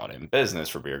actually brought in business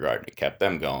for Beer Garden. It kept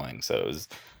them going. So it was,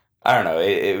 I don't know,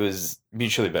 it was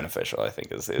mutually beneficial, I think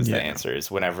is the answer.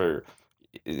 Is whenever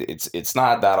it's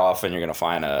not that often you're going to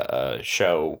find a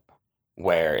show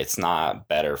where it's not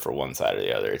better for one side or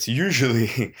the other. It's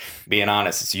usually, being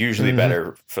honest, it's usually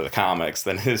better for the comics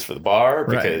than it is for the bar,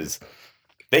 because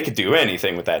they could do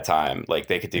anything with that time. Like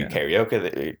they could do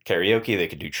karaoke, they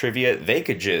could do trivia, they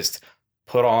could just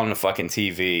put on the fucking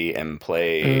TV and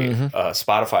play a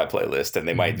Spotify playlist, and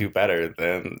they might do better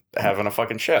than having a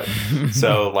fucking show.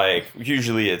 So like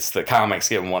usually it's the comics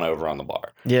getting one over on the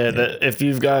bar. If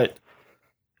you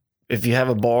have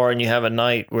a bar and you have a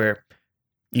night where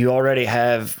you already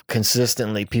have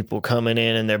consistently people coming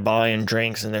in and they're buying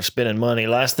drinks and they're spending money,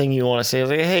 last thing you want to say is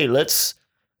like, hey, let's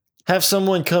have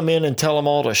someone come in and tell them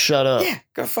all to shut up. Yeah,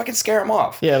 go fucking scare them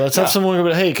off. Yeah, let's have someone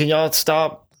go, hey, can y'all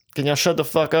stop? Can y'all shut the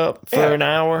fuck up for an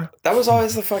hour? That was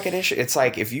always the fucking issue. It's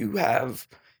like if you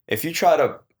try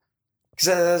to, because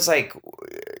it's like,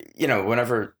 you know,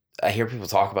 whenever I hear people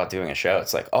talk about doing a show,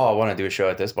 it's like, oh, I want to do a show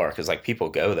at this bar because like people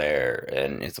go there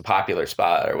and it's a popular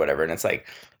spot or whatever. And it's like,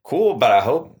 cool, but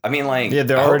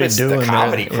they're already doing the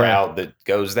comedy crowd that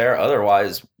goes there.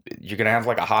 Otherwise, you're gonna have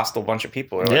like a hostile bunch of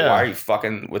people. Like, why are you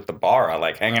fucking with the bar I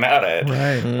like hanging out at?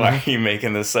 Right. Why are you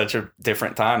making this such a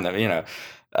different time? That, you know,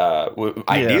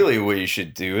 ideally what you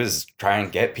should do is try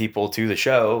and get people to the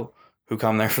show who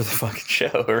come there for the fucking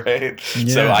show, right?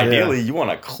 So ideally you want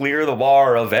to clear the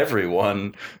bar of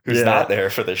everyone who's not there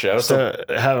for the show. So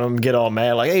have them get all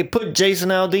mad, like, hey, put Jason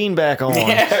Aldean back on.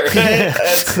 Yeah,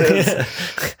 right.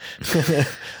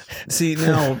 See,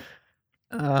 now,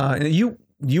 you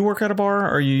work at a bar?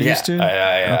 Are you used to?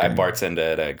 I bartend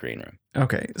at a green room.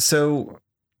 Okay, so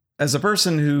as a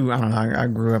person who, I don't know, I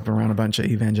grew up around a bunch of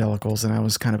evangelicals, and I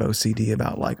was kind of OCD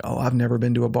about like, oh, I've never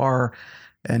been to a bar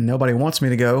and nobody wants me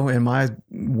to go in my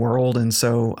world. And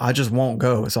so I just won't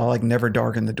go. So I like never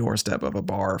darken the doorstep of a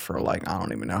bar for like, I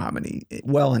don't even know how many,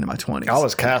 well into my 20s. I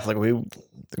was Catholic. We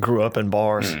grew up in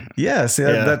bars. Yeah. See,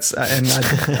 that's, and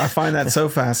I find that so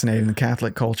fascinating. The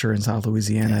Catholic culture in South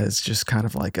Louisiana is just kind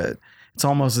of like it's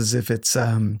almost as if it's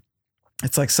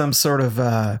like some sort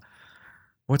of,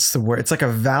 what's the word? It's like a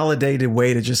validated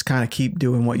way to just kind of keep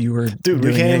doing what you were Dude,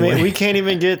 doing. We can't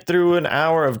even get through an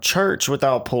hour of church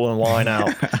without pulling wine out.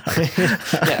 At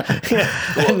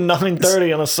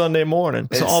 9:30 on a Sunday morning.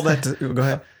 So all that. Go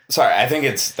ahead. Sorry, I think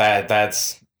it's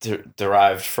that's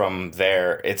derived from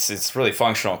there. It's really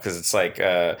functional because it's like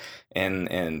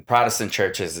in Protestant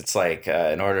churches, it's like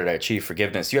in order to achieve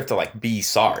forgiveness, you have to like be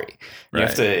sorry. You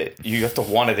have to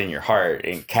want it in your heart.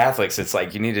 In Catholics, it's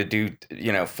like you need to do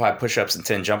 5 push-ups and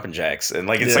 10 jumping jacks, and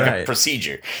like it's like a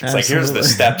procedure. It's Absolutely. like here's the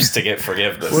steps to get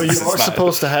forgiveness. Well, you are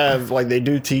supposed to have like they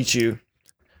do teach you.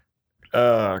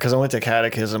 Because I went to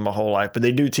catechism my whole life, but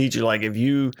they do teach you like if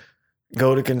you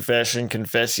go to confession,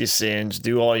 confess your sins,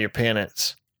 do all your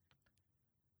penance.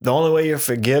 The only way you're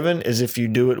forgiven is if you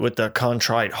do it with a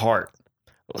contrite heart.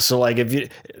 So like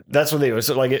that's what they do.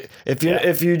 So like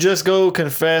if you just go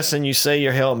confess and you say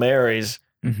your Hail Marys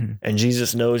and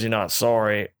Jesus knows you're not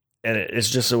sorry, and it's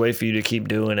just a way for you to keep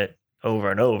doing it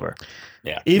over and over.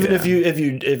 Yeah. Even if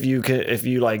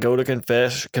you like go to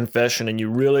confession and you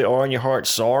really are in your heart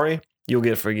sorry, you'll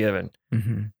get forgiven.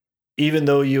 Even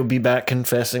though you'll be back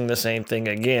confessing the same thing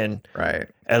again, right?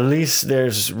 At least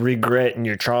there's regret and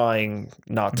you're trying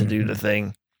not to do the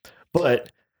thing.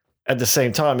 But at the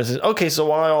same time, it's okay. So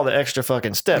why all the extra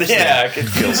fucking steps? Yeah, I could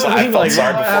feel sorry. I felt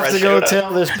sorry before I have to go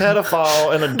tell this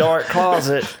pedophile in a dark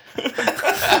closet,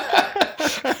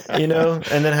 and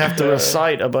then have to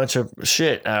recite a bunch of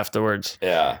shit afterwards.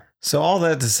 Yeah. So all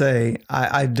that to say,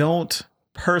 I don't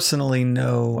personally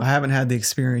know, I haven't had the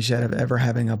experience yet of ever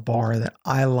having a bar that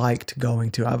I liked going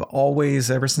to. I've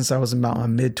always, ever since I was about my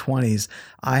mid-20s,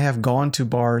 I have gone to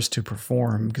bars to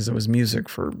perform because it was music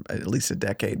for at least a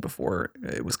decade before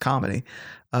it was comedy.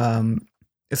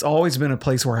 It's always been a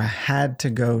place where I had to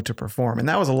go to perform. And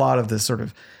that was a lot of this sort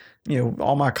of,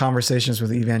 all my conversations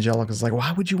with evangelicals, like,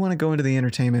 why would you want to go into the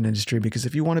entertainment industry? Because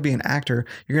if you want to be an actor,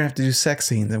 you're going to have to do sex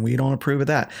scenes, and we don't approve of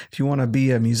that. If you want to be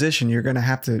a musician, you're going to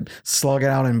have to slug it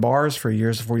out in bars for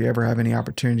years before you ever have any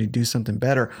opportunity to do something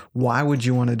better. Why would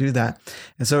you want to do that?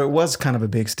 And so it was kind of a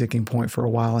big sticking point for a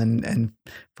while. And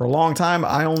for a long time,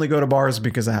 I only go to bars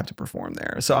because I have to perform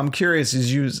there. So I'm curious,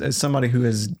 as somebody who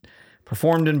has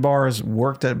performed in bars,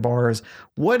 worked at bars,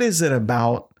 what is it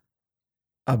about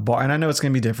a bar? And I know it's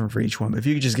going to be different for each one, but if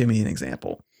you could just give me an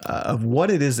example of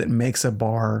what it is that makes a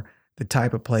bar the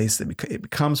type of place that it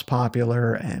becomes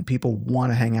popular and people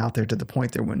want to hang out there to the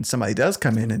point that when somebody does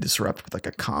come in and disrupt with like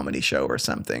a comedy show or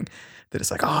something, that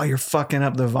it's like, oh, you're fucking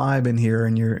up the vibe in here,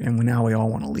 and now we all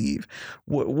want to leave.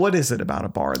 What is it about a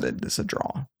bar that is a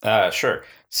draw? Sure.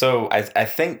 So I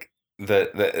think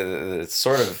the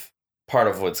sort of part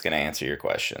of what's going to answer your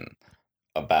question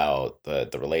about the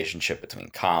relationship between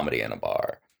comedy and a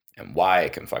bar and why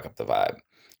it can fuck up the vibe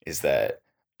is that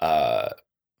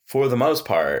for the most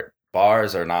part,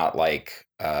 bars are not like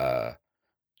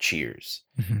Cheers.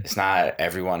 It's not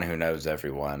everyone who knows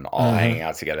everyone all hanging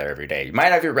out together every day. You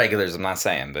might have your regulars, I'm not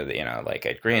saying, but like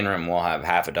at Green Room, we'll have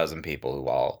half a dozen people who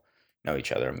all know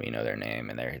each other and we know their name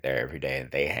and they're there every day and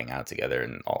they hang out together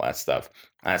and all that stuff.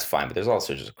 And that's fine. But there's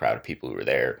also just a crowd of people who are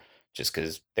there just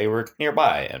because they were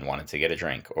nearby and wanted to get a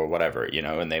drink or whatever,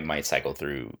 and they might cycle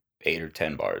through 8 or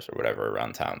 10 bars or whatever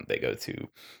around town they go to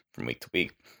from week to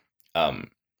week.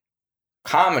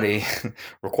 Comedy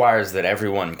requires that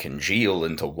everyone congeal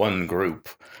into one group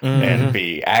and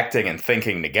be acting and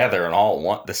thinking together and all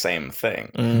want the same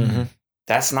thing.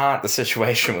 That's not the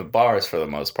situation with bars for the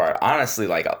most part. Honestly,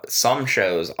 like some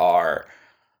shows are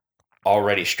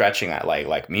already stretching that,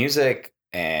 like music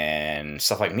and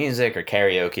stuff like music or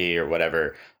karaoke or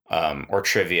whatever, or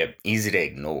trivia, easy to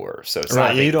ignore. So it's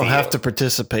not a big you don't deal. have to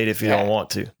participate if you don't want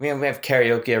to. We have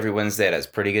karaoke every Wednesday. It has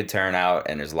pretty good turnout,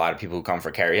 and there's a lot of people who come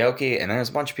for karaoke, and then there's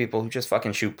a bunch of people who just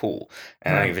fucking shoot pool,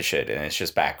 and I don't give a shit, and it's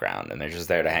just background, and they're just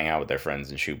there to hang out with their friends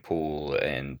and shoot pool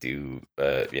and do,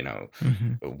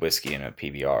 whiskey and a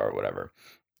PBR or whatever.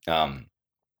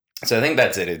 So I think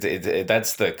that's it.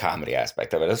 That's the comedy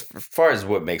aspect of it. As far as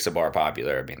what makes a bar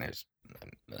popular, I mean, there's a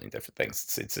million different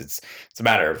things. It's a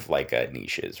matter of like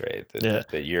niches, right?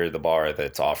 That you're the bar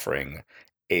that's offering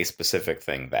a specific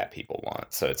thing that people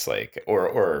want. So it's like,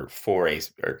 or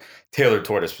tailored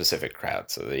toward a specific crowd.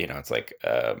 So that, it's like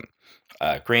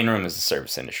Green Room is a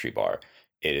service industry bar.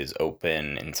 It is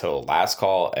open until last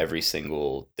call every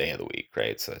single day of the week,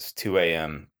 right? So it's 2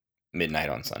 a.m. midnight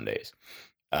on Sundays.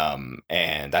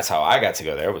 And that's how I got to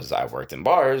go there. Was I worked in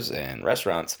bars and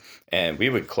restaurants, and we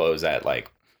would close at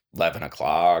like 11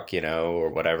 o'clock, or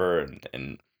whatever.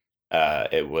 And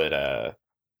it would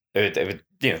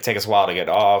take us a while to get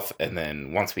off. And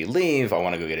then once we leave, I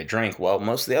want to go get a drink. Well,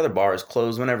 most of the other bars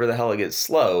close whenever the hell it gets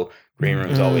slow. Green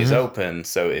Room's always open.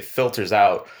 So it filters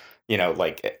out,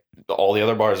 like all the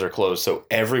other bars are closed. So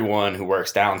everyone who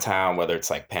works downtown, whether it's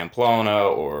like Pamplona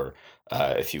or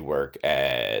if you work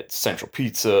at Central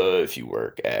Pizza, if you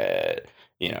work at,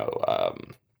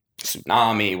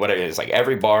 Tsunami, what it is, like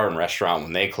every bar and restaurant,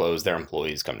 when they close, their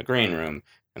employees come to Green Room.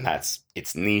 And that's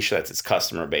its niche, that's its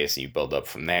customer base, and you build up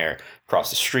from there.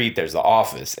 Across the street, there's the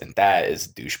office, and that is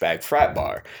douchebag frat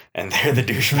bar. And they're the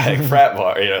douchebag frat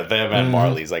bar, them and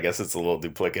Marley's. I guess it's a little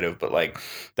duplicative, but like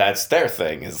that's their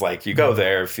thing. Is like you go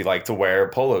there if you like to wear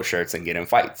polo shirts and get in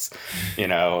fights,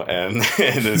 and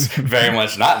it's very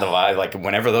much not the vibe. Like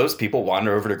whenever those people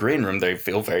wander over to Green Room, they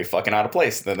feel very fucking out of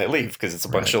place, and then they leave because it's a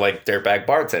bunch of like dirtbag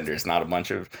bartenders, not a bunch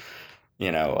of,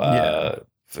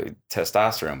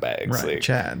 testosterone bags, right? Like,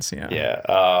 Chads,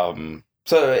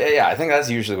 So yeah, I think that's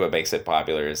usually what makes it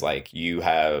popular. Is like you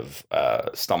have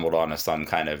stumbled onto some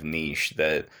kind of niche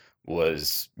that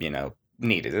was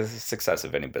needed. It's the success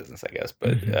of any business, I guess.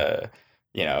 But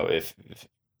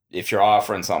if you're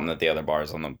offering something that the other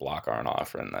bars on the block aren't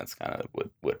offering, that's kind of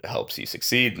what helps you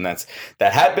succeed. And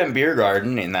that had been Beer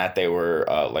Garden in that they were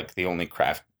like the only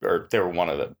craft, or they were one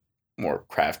of the more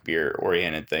craft beer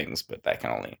oriented things, but that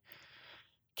can only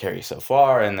carry so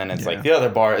far. And then it's like the other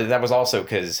bar that was also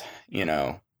because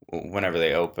whenever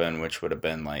they opened, which would have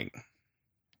been like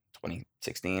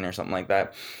 2016 or something like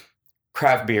that,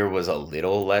 craft beer was a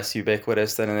little less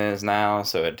ubiquitous than it is now,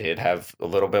 so it did have a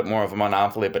little bit more of a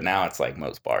monopoly. But now it's like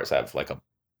most bars have like a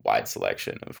wide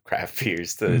selection of craft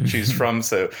beers to choose from.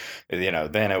 So,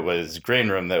 then it was Green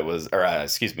Room that was, or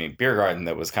Beer Garden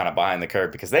that was kind of behind the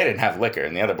curve because they didn't have liquor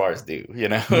and the other bars do,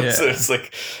 So it's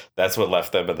like, that's what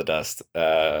left them in the dust.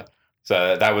 So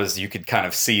that was, you could kind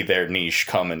of see their niche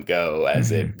come and go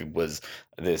as it was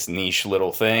this niche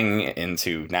little thing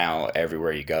into now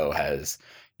everywhere you go has,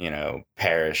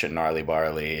 Parish and Gnarly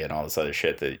Barley and all this other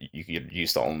shit that you could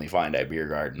used to only find at Beer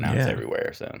Garden. Now it's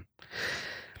everywhere. So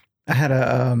I had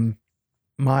a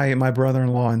my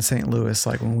brother-in-law in St. Louis,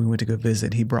 like when we went to go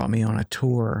visit, he brought me on a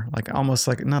tour, like almost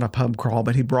like not a pub crawl,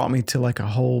 but he brought me to like a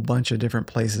whole bunch of different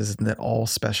places that all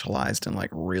specialized in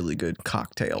like really good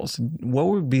cocktails. What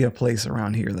would be a place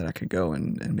around here that I could go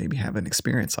and maybe have an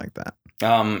experience like that?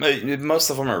 Most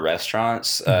of them are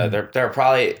restaurants. They're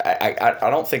probably, I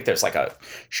don't think there's like a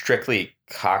strictly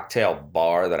cocktail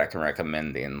bar that I can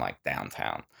recommend in like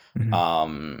downtown.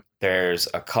 There's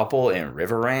a couple in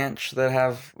River Ranch that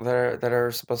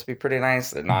are supposed to be pretty nice.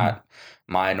 They're not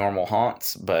my normal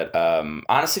haunts, but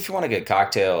honestly, if you want a good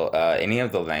cocktail, any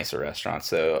of the nicer restaurants.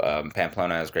 So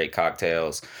Pamplona has great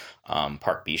cocktails.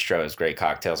 Park Bistro has great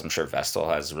cocktails. I'm sure Vestal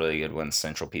has really good ones.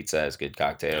 Central Pizza has good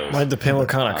cocktails. Might depend what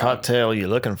kind of cocktail you're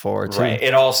looking for, too. Right.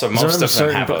 It also, most of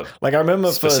them have I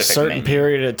remember for a certain menu.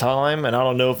 period of time, and I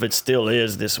don't know if it still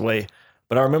is this way,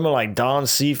 but I remember like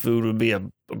Don's Seafood would be a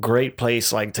great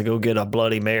place like to go get a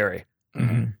Bloody Mary.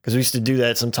 Because we used to do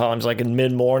that sometimes, like in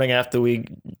mid-morning after we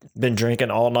been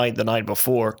drinking all night the night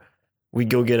before. We'd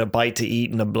go get a bite to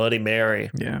eat and a Bloody Mary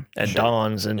at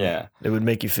Don's, and it would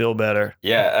make you feel better.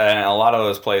 Yeah, and a lot of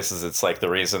those places, it's like the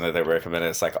reason that they recommend it,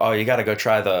 it's like, oh, you got to go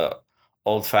try the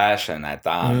old fashioned at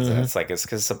Don's. And it's like, it's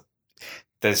because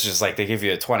there's just like they give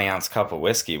you a 20-ounce cup of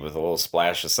whiskey with a little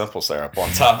splash of simple syrup on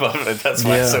top of it. That's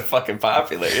why it's so fucking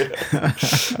popular.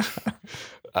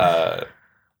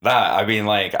 I mean,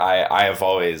 like I've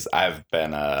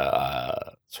been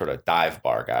a sort of dive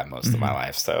bar guy most of my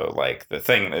life. So like the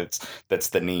thing that's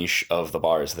the niche of the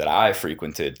bars that I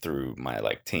frequented through my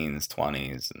like teens,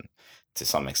 20s, and to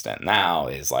some extent now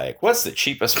is like, what's the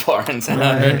cheapest bar in town?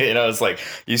 Right. It's like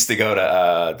used to go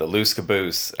to the Loose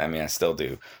Caboose. I mean, I still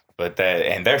do. But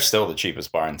they're still the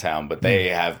cheapest bar in town, but they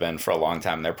have been for a long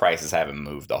time. Their prices haven't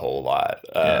moved a whole lot.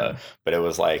 But it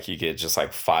was like you get just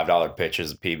like $5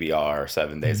 pitchers of PBR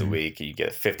 7 days a week. You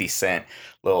get 50-cent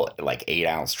little like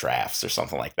 8-ounce drafts or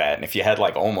something like that. And if you had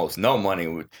like almost no money,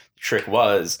 the trick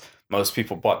was most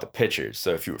people bought the pitchers.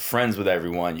 So if you were friends with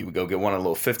everyone, you would go get one of the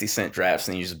little 50-cent drafts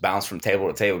and you just bounce from table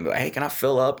to table and be like, hey, can I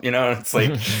fill up? And it's like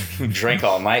you drink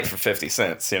all night for 50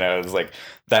 cents. It's like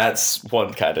that's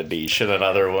one kind of niche. And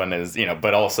another one is,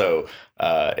 but also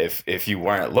if you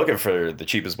weren't looking for the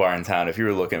cheapest bar in town, if you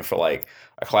were looking for like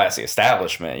a classy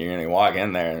establishment, you're going to walk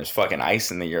in there and there's fucking ice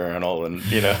in the urinal and,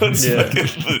 it's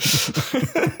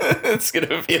it's going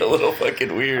to be a little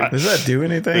fucking weird. Does that do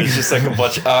anything? It's just like a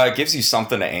bunch it gives you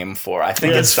something to aim for. I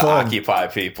think it's to occupy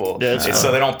people. Yeah, it's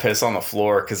so they don't piss on the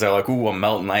floor because they're like, ooh, I'm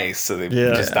melting ice. So they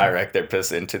just direct their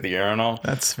piss into the urinal.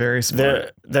 That's very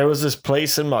smart. There was this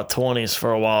place in my 20s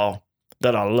for a while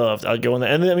that I loved. I'd go in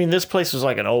there. And I mean, this place was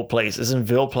like an old place. It's in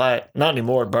Ville Platte. Not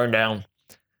anymore. It burned down.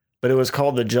 But it was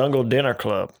called the Jungle Dinner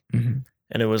Club. And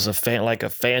and it was like a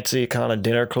fancy kind of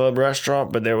dinner club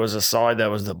restaurant, but there was a side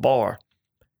that was the bar.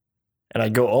 And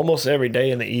I'd go almost every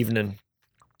day in the evening.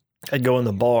 I'd go in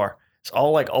the bar. It's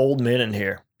all like old men in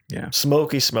here. Yeah.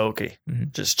 Smoky,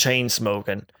 Mhm. just chain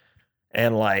smoking.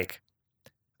 And like,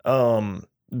 on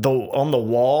the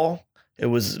wall, it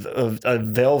was a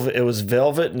velvet, it was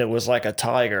velvet, and it was like a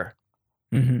tiger.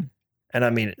 Mm-hmm. And I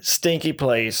mean, stinky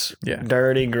place, Yeah.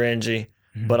 dirty, grungy,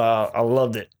 Mhm. but I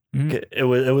loved it. Mhm. It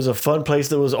was a fun place.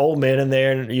 There was old men in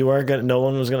there, and no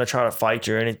one was gonna try to fight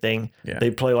you or anything. Yeah.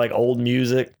 They play like old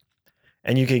music,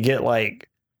 and you could get like,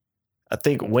 I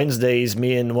think Wednesdays,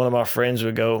 me and one of my friends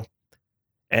would go,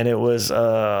 and it was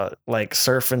like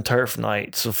surf and turf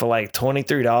night. So for like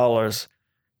 $23,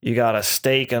 you got a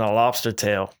steak and a lobster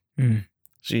tail. Mm.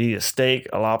 So you eat a steak,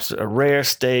 a rare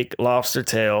steak, lobster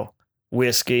tail,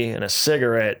 whiskey, and a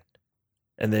cigarette,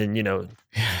 and then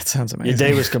Yeah, it sounds amazing. your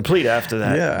day was complete after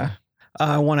that. Yeah.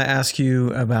 I want to ask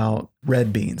you about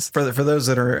red beans. For those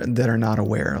that are not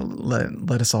aware,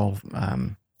 let us all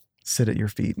sit at your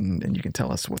feet and you can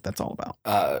tell us what that's all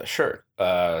about. Sure.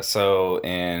 So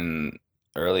in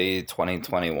early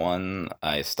 2021,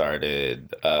 I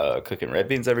started cooking red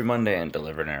beans every Monday and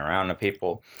delivering it around to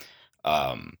people.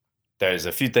 There's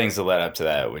a few things that led up to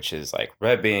that, which is like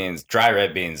red beans, dry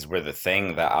red beans were the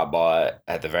thing that I bought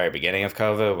at the very beginning of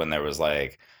COVID when there was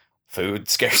like food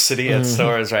scarcity at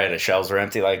stores, right? The shelves were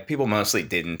empty. Like people mostly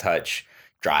didn't touch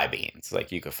dry beans.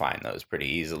 Like you could find those pretty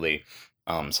easily.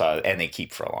 And they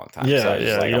keep for a long time. Yeah, So I was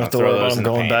just like, you I'm don't have gonna to throw worry about those them in the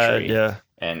going bad. pantry. Yeah.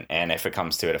 And if it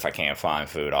comes to it, if I can't find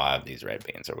food, I'll have these red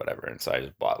beans or whatever. And so I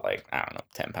just bought like, I don't know,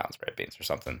 10 pounds of red beans or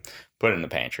something, put it in the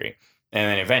pantry. And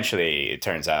then eventually it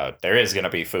turns out there is going to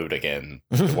be food again.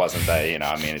 It wasn't that,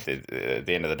 I mean, at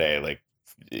the end of the day, like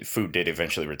food did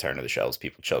eventually return to the shelves.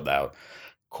 People chilled out.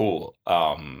 Cool.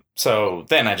 So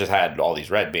then I just had all these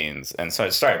red beans. And so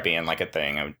it started being like a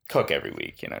thing. I would cook every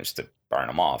week, just to burn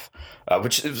them off.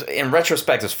 Which is, in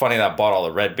retrospect, is funny that I bought all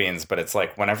the red beans, but it's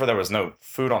like whenever there was no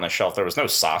food on the shelf, there was no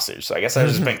sausage. So I guess I've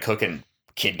just been cooking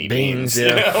kidney beans.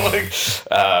 Yeah.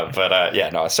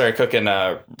 I started cooking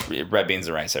red beans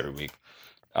and rice every week.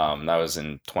 That was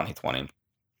in 2020.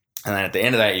 And then at the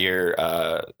end of that year,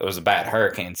 it was a bad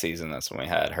hurricane season. That's when we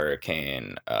had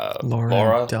Hurricane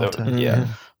Laura. Delta. Yeah.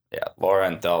 Laura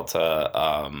and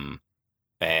Delta.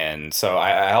 And so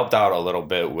I helped out a little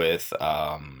bit with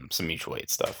some mutual aid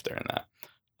stuff during that.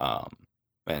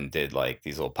 And did like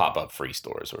these little pop-up free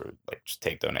stores where like just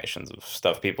take donations of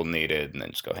stuff people needed and then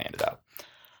just go hand it out.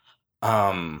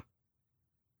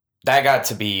 That got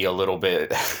to be a little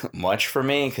bit much for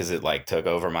me because it like took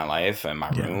over my life and my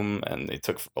room, and it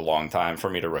took a long time for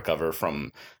me to recover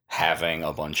from having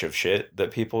a bunch of shit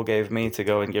that people gave me to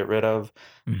go and get rid of.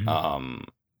 Mm-hmm.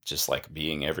 Just like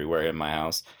being everywhere in my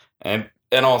house. And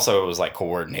also it was like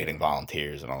coordinating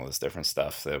volunteers and all this different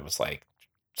stuff that was like,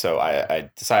 so I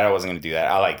decided I wasn't going to do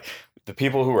that. I like the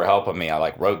people who were helping me, I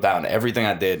like wrote down everything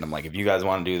I did. And I'm like, if you guys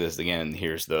want to do this again,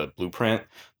 here's the blueprint.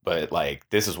 But like,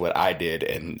 this is what I did.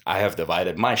 And I have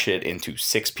divided my shit into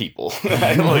 6 people.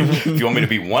 Like, if you want me to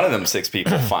be one of them 6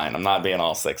 people, fine. I'm not being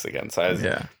all 6 again. So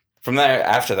from there,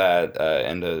 after that,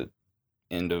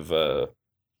 end of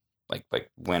like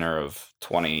winter of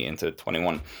 20 into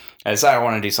 21, I decided I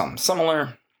want to do something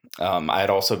similar. I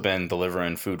had also been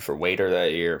delivering food for Waiter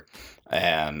that year,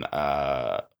 and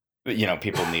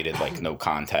people needed like no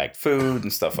contact food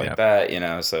and stuff like that,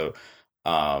 so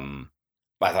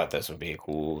I thought this would be a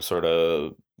cool sort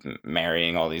of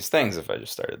marrying all these things if I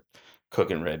just started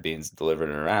cooking red beans,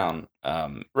 delivering it around.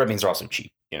 Red beans are also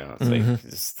cheap, it's like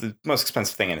it's the most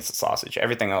expensive thing, and it's the sausage.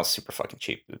 Everything else super fucking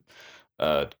cheap.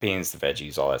 The beans, the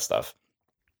veggies, all that stuff.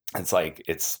 It's like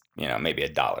it's maybe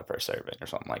 $1 per serving or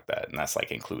something like that, and that's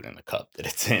like including the cup that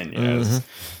it's in.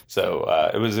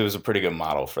 So it was a pretty good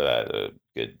model for that, a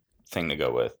good thing to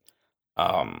go with.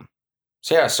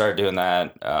 So I started doing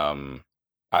that.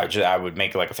 I would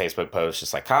make like a Facebook post,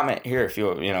 just like comment here if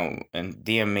you and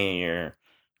DM me your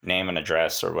name and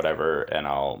address or whatever, and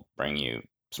I'll bring you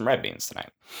some red beans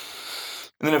tonight.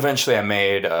 And then eventually I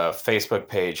made a Facebook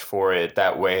page for it.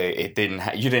 That way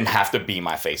you didn't have to be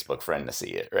my Facebook friend to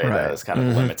see it, right? That was kind of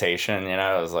a limitation,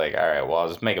 I was like, all right, well, I'll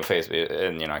just make a Facebook,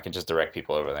 and I can just direct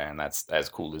people over there, and that's As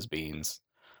Cool as Beans,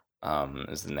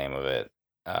 is the name of it.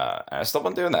 And I still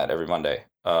been doing that every Monday.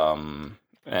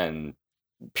 And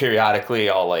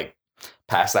periodically I'll like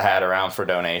pass the hat around for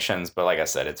donations, but like I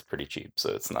said, it's pretty cheap,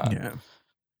 so it's not. Yeah.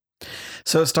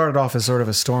 So it started off as sort of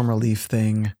a storm relief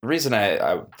thing. The reason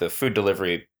the food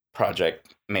delivery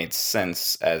project made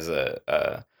sense as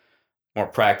a more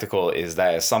practical is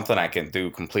that it's something I can do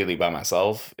completely by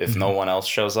myself. If no one else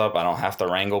shows up, I don't have to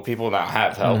wrangle people. Now I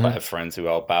have help. I have friends who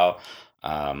help out.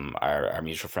 Our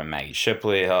mutual friend Maggie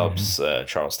Shipley helps.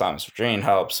 Charles Thomas Virginia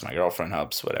helps. My girlfriend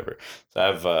helps. Whatever.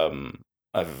 So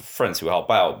I have friends who help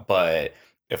out. But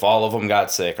if all of them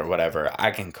got sick or whatever,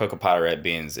 I can cook a pot of red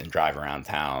beans and drive around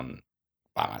town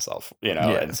by myself.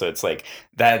 And so it's like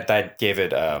that gave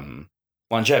it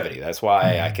longevity. That's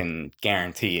why I can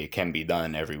guarantee it can be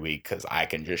done every week, because I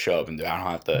can just show up and do. I don't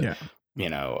have to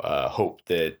hope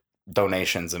that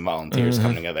donations and volunteers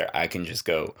come together. I can just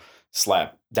go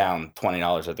slap down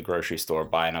 $20 at the grocery store,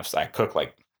 buy enough. I cook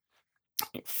like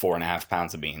 4.5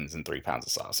 pounds of beans and 3 pounds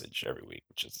of sausage every week,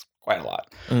 which is quite a lot.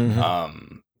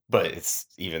 But it's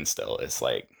even still, it's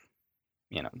like,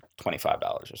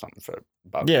 $25 or something for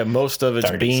about most of it's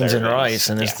beans servings. And rice,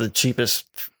 and it's the cheapest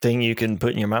thing you can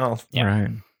put in your mouth.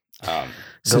 Right.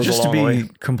 So just to be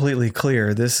completely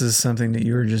clear, this is something that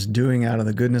you're just doing out of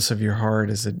the goodness of your heart.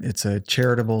 It's a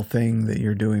charitable thing that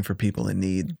you're doing for people in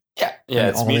need. Yeah,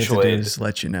 it's mutual aid. Just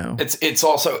let you know. It's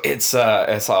also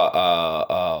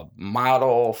a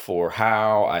model for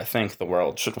how I think the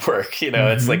world should work.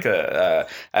 It's like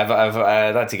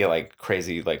I'd like to get like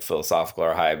crazy, like philosophical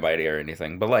or high mighty or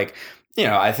anything, but like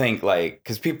I think like,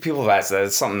 because people have asked that,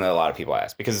 it's something that a lot of people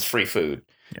ask, because it's free food.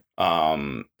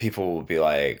 People will be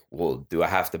like, well, do I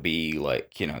have to be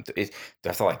like, do I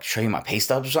have to like show you my pay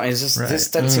stubs or something?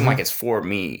 This doesn't seem like it's for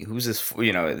me. Who's this for?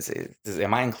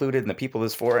 Am I included in the people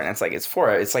this for? And it's like, it's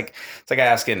like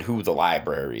asking who the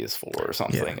library is for or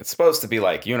something. It's supposed to be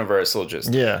like universal.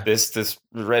 Just this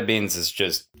red beans is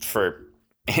just for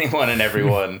anyone and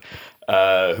everyone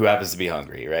who happens to be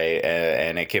hungry, right?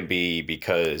 And it can be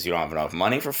because you don't have enough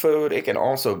money for food. It can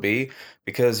also be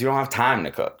because you don't have time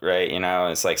to cook, right?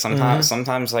 It's like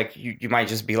sometimes like you might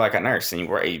just be like a nurse and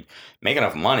you make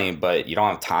enough money, but you don't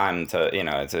have time to,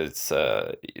 it's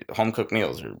home cooked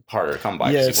meals are harder to come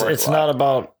by. Yeah, it's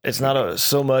not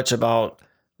so much about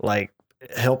like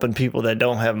helping people that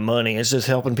don't have money. It's just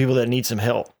helping people that need some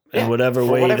help in whatever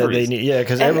way that they need. Yeah,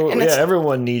 because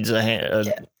everyone needs a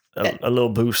hand. A little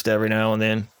boost every now and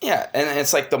then. Yeah, and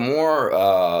it's like the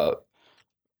more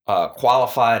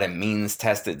qualified and means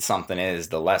tested something is,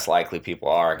 the less likely people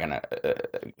are gonna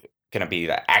be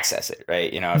to access it,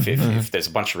 right? If there's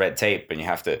a bunch of red tape and you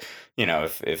have to,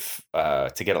 if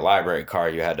to get a library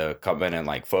card you had to come in and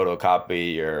like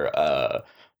photocopy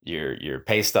your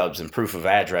pay stubs and proof of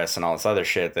address and all this other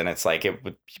shit, then it's like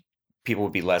people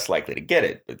would be less likely to get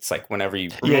it. It's like whenever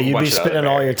you you'd be spending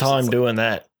all your time doing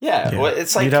that. Well,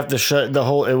 it's like you'd have to shut the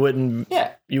whole. It wouldn't.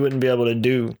 You wouldn't be able to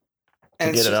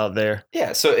get it out there.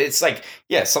 So it's like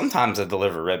sometimes I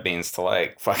deliver red beans to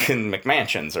like fucking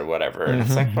McMansions or whatever, and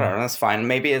it's like whatever, that's fine.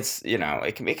 Maybe it's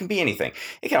it can be anything.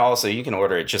 It can also, you can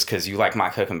order it just because you like my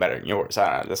cooking better than yours. I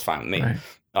don't know, that's fine with me.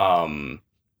 Right.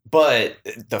 But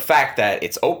the fact that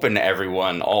it's open to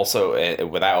everyone also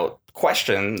without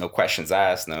question, no questions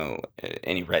asked, no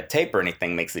any red tape or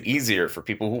anything, makes it easier for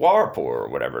people who are poor or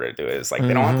whatever to do it. It's like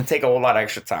they don't have to take a whole lot of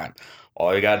extra time.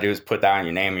 All you got to do is put down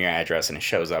your name and your address and it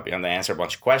shows up. You don't have to answer a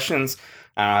bunch of questions.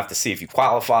 I don't have to see if you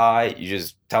qualify. You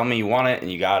just tell me you want it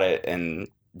and you got it. And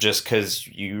just because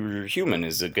you're human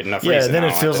is a good enough reason. Then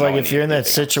it feels like if you're in that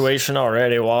situation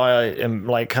already, why I am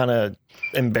like kind of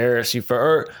embarrass you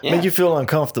make you feel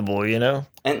uncomfortable, And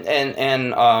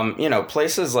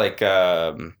places like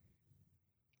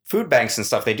food banks and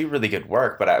stuff, they do really good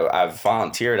work, but I've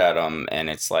volunteered at them, and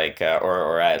it's like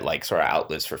or at like sort of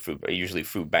outlets for food. Usually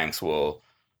food banks will,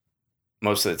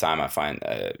 most of the time I find,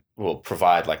 will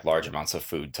provide like large amounts of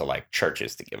food to like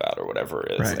churches to give out or whatever,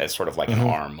 as sort of like an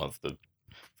arm of the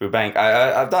food bank.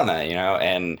 I've done that,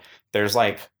 and there's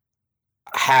like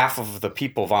half of the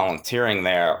people volunteering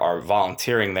there are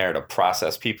volunteering there to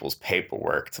process people's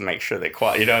paperwork to make sure they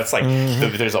qualify. It's like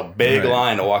there's a big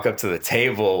line to walk up to the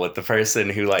table with the person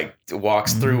who like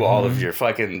walks through all of your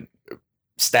fucking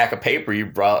stack of paper you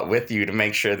brought with you to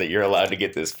make sure that you're allowed to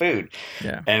get this food.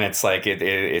 And it's like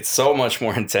it's so much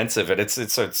more intensive, and it's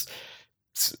the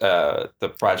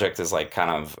project is like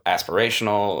kind of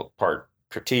aspirational, part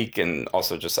critique, and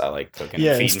also just I like cooking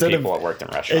and feeding people. I worked in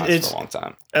restaurants for a long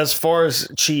time. As far as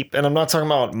cheap, and I'm not talking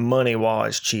about money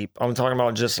wise cheap, I'm talking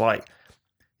about just like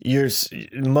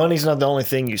money's not the only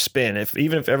thing you spend.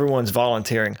 Even if everyone's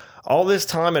volunteering, all this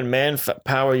time and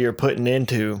manpower you're putting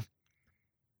into,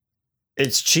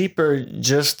 it's cheaper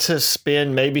just to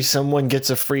spend. Maybe someone gets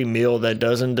a free meal that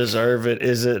doesn't deserve it.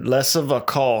 Is it less of a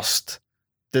cost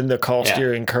than the cost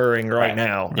you're incurring right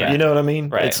now? You know what I mean?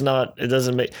 Right. It's not, it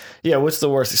doesn't make, what's the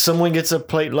worst? If someone gets a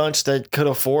plate lunch that could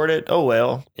afford it, oh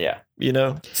well.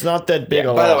 It's not that big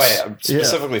a loss. By the way,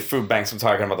 specifically food banks, I'm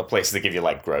talking about the places that give you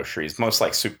like groceries, most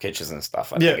like soup kitchens and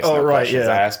stuff. I think it's no questions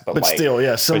asked, but like,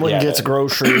 still, someone gets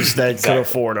groceries that could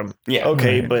afford them.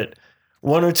 Okay, but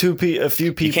one or two, a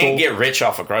few people. You can't get rich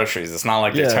off of groceries. It's not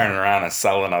like they're turning around and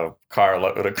selling a car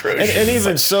load of groceries. And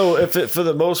even so, for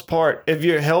the most part, if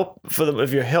you're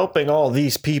helping all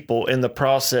these people in the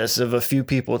process of a few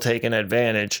people taking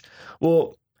advantage,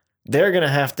 well, they're going to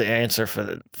have to answer for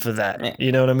that. Yeah.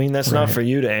 You know what I mean? That's not for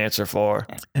you to answer for.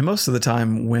 And most of the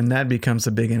time when that becomes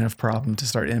a big enough problem to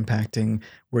start impacting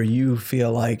where you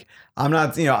feel like I'm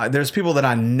not, there's people that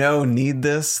I know need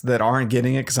this that aren't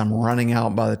getting it because I'm running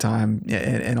out by the time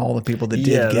and all the people that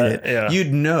did get it,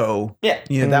 you'd know. Yeah.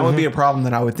 That would be a problem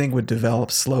that I would think would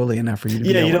develop slowly enough for you to be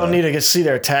able you don't need to see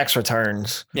their tax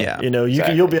returns. Yeah.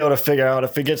 You'll be able to figure out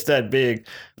if it gets that big,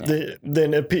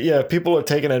 then if people are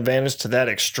taking advantage to that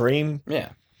extreme. Yeah.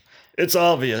 It's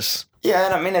obvious. Yeah.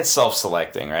 And I mean, it's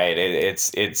self-selecting, right?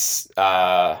 It's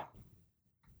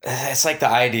like the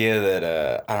idea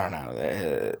that, I don't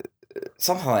know,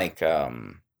 something like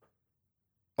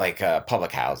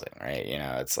public housing, right?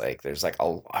 It's like there's like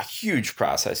a huge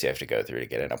process you have to go through to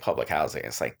get into public housing.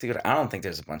 It's like, dude, I don't think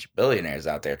there's a bunch of billionaires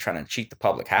out there trying to cheat the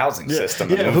public housing system.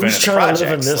 Yeah, who's trying to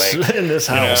live in this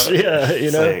house?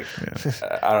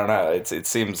 I don't know. It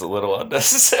seems a little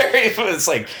unnecessary, but it's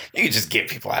like you could just give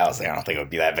people housing. I don't think it would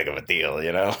be that big of a deal,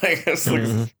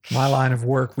 My line of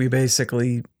work, we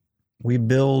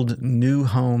build new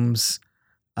homes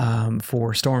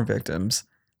for storm victims.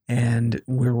 And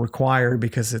we're required,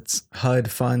 because it's HUD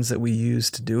funds that we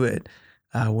use to do it,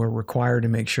 we're required to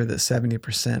make sure that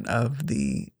 70% of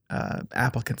the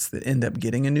applicants that end up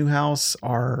getting a new house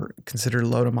are considered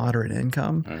low to moderate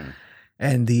income. Mm.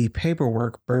 And the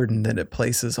paperwork burden that it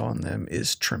places on them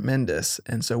is tremendous.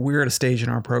 And so we're at a stage in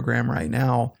our program right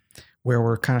now where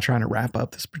we're kind of trying to wrap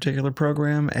up this particular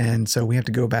program. And so we have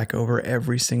to go back over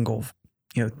every single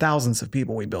thousands of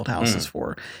people we build houses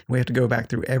for. We have to go back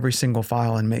through every single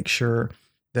file and make sure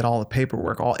that all the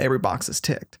paperwork, every box is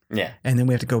ticked. Yeah. And then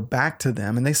we have to go back to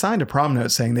them. And they signed a prom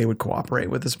note saying they would cooperate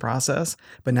with this process.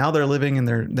 But now they're living in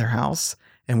their house.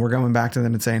 And we're going back to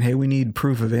them and saying, hey, we need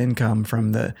proof of income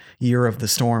from the year of the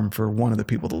storm for one of the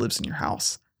people that lives in your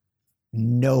house.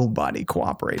 Nobody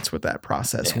cooperates with that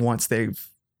process once they've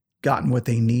gotten what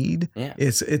they need.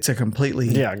 It's a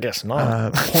completely I guess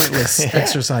not pointless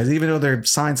exercise. Even though they're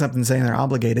signed something saying they're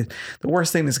obligated, the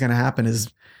worst thing that's going to happen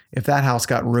is if that house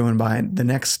got ruined by the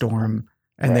next storm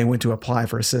and they went to apply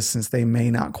for assistance, they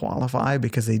may not qualify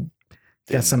because they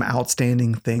got some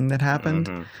outstanding thing that happened.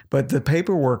 Mm-hmm. But the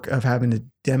paperwork of having to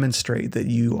demonstrate that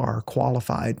you are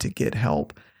qualified to get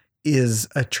help is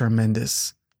a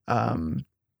tremendous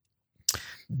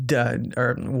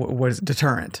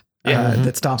deterrent.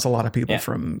 That stops a lot of people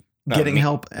from getting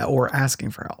help or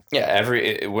asking for help.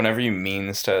 Yeah, whenever you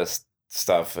means test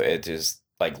stuff, it is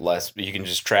like less. You can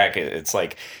just track it. It's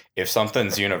like if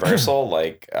something's universal,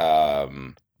 like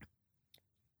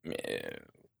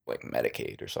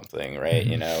Medicaid or something, right?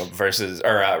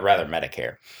 Mm-hmm. Rather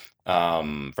Medicare,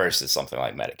 versus something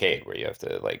like Medicaid where you have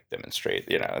to like demonstrate.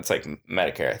 It's like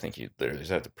Medicare. I think you literally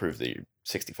just have to prove that you're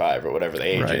 65 or whatever the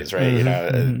age is, right?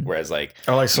 Mm-hmm. Whereas like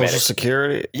Social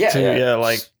Security,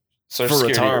 like Social for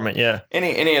Security, retirement,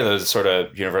 any of those sort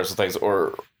of universal things,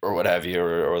 or what have you,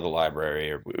 or the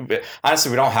library. Honestly,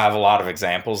 we don't have a lot of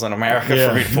examples in America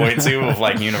for me to point to of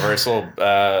like universal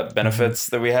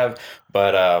benefits that we have,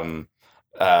 but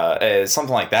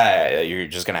something like that, you're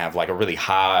just going to have like a really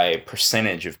high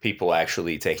percentage of people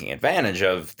actually taking advantage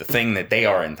of the thing that they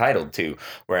are entitled to.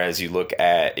 Whereas you look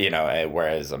at,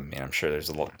 I'm sure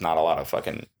there's not a lot of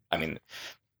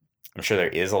I'm sure there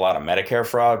is a lot of Medicare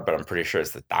fraud, but I'm pretty sure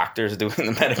it's the doctors doing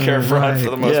the Medicare fraud for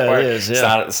the most part. It is, It's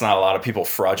not a lot of people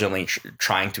fraudulently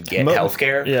trying to get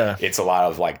healthcare. Yeah. It's a lot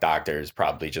of like doctors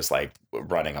probably just like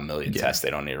running a million tests they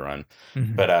don't need to run.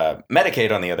 Mm-hmm. But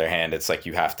Medicaid, on the other hand, it's like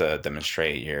you have to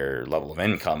demonstrate your level of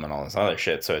income and all this other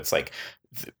shit. So it's like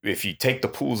if you take the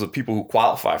pools of people who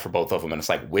qualify for both of them, and it's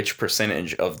like which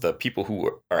percentage of the people who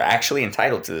are actually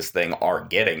entitled to this thing are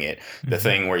getting it, the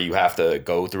thing where you have to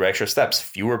go through extra steps,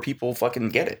 fewer people fucking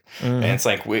get it. And it's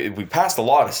like we passed a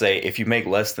law to say if you make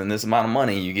less than this amount of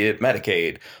money, you get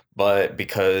Medicaid. But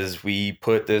because we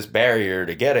put this barrier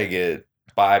to getting it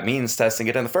by means testing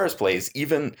it in the first place,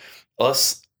 even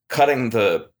us cutting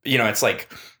it's like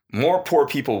more poor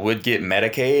people would get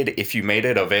Medicaid if you made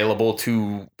it available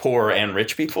to poor and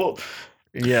rich people.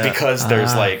 Yeah. Because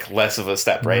there's like less of a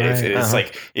step, right? It's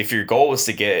like if your goal was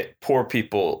to get poor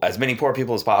people, as many poor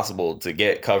people as possible to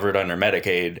get covered under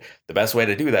Medicaid, the best way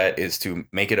to do that is to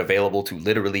make it available to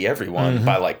literally everyone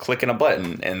by like clicking a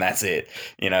button and that's it,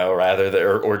 rather than,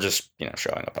 or just,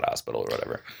 showing up at a hospital or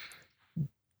whatever.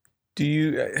 Do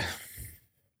you,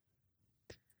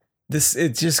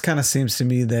 it just kind of seems to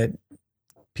me that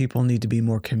people need to be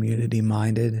more community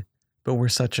minded but we're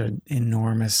such an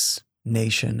enormous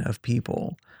nation of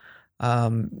people.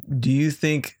 Do you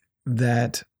think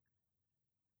that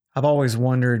I've always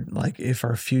wondered, like, if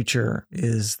our future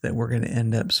is that we're going to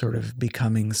end up sort of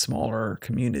becoming smaller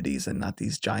communities and not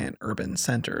these giant urban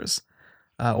centers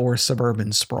or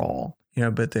suburban sprawl,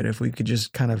 but that if we could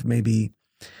just kind of maybe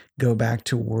go back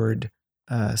toward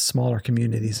smaller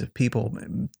communities of people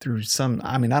through some,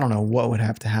 I don't know what would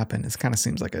have to happen. It kind of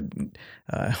seems like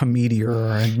a meteor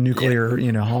or a nuclear,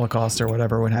 holocaust or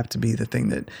whatever would have to be the thing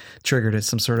that triggered it,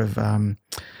 some sort of the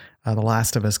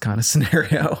Last of Us kind of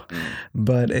scenario.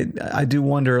 But I do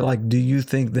wonder, like, do you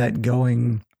think that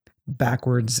going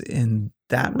backwards in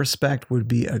that respect would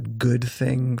be a good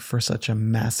thing for such a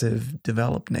massive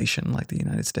developed nation like the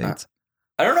United States?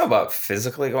 I don't know about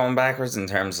physically going backwards in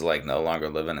terms of like no longer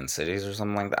living in cities or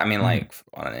something like that. I mean, like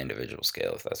on an individual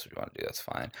scale, if that's what you want to do, that's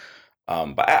fine.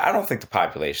 But I don't think the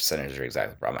population centers are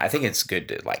exactly the problem. I think it's good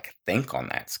to like think on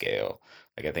that scale.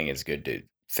 Like I think it's good to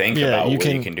think about what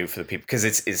you can do for the people, because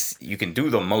it's you can do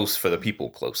the most for the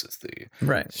people closest to you.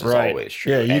 Right. It's always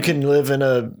true. Yeah, you can live in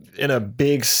a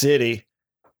big city,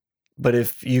 but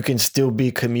if you can still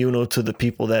be communal to the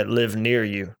people that live near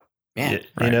you. Yeah,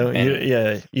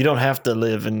 you don't have to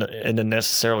live in a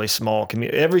necessarily small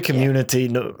community. Every community,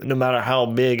 no matter how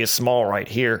big, is small right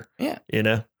here. Yeah,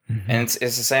 And it's the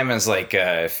same as like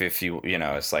if you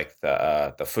it's like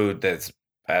the food that's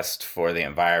best for the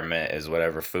environment is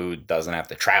whatever food doesn't have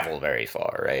to travel very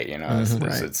far, right?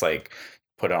 It's like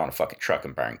put it on a fucking truck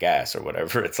and burn gas or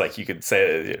whatever. It's like you could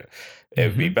say it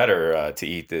would be better to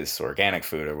eat this organic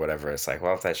food or whatever. It's like,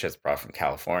 well, if that shit's brought from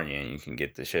California and you can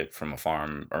get the shit from a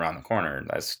farm around the corner,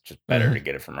 that's just better to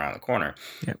get it from around the corner.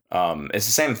 Yep. It's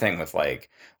the same thing with like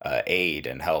aid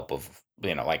and help of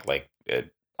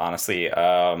honestly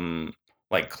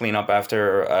like clean up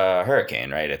after a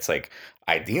hurricane, right? It's like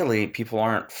ideally people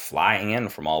aren't flying in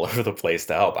from all over the place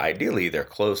to help. Ideally they're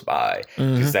close by,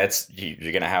 because that's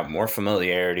you're going to have more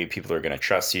familiarity. People are going to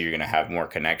trust you. You're going to have more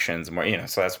connections, more,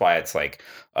 so that's why it's like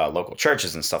local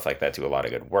churches and stuff like that do a lot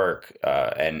of good work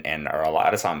and are a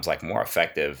lot of times like more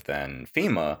effective than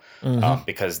FEMA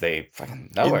because they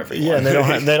fucking know everyone. Yeah,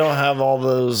 they don't have all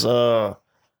those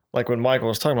like when Michael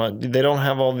was talking about, they don't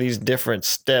have all these different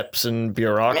steps and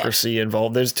bureaucracy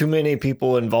involved. There's too many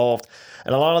people involved.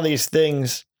 And a lot of these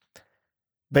things,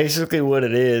 basically what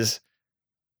it is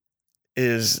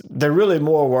they're really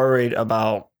more worried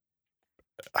about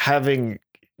having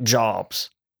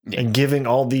jobs and giving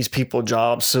all these people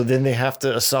jobs. So then they have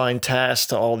to assign tasks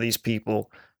to all these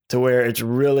people to where it's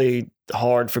really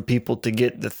hard for people to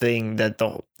get the thing that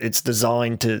it's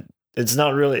designed to. It's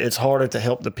not really, it's harder to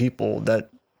help the people that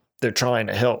they're trying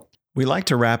to help. We like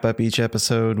to wrap up each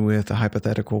episode with a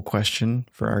hypothetical question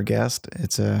for our guest.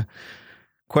 It's a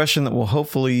question that will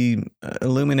hopefully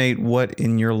illuminate what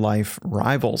in your life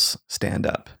rivals stand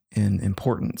up in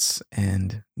importance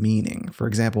and meaning. For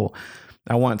example,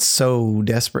 I want so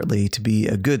desperately to be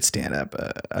a good stand-up,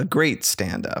 a great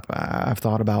stand-up. I've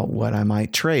thought about what I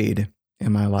might trade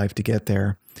in my life to get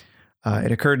there.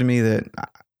 It occurred to me that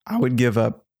I would give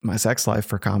up my sex life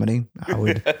for comedy. I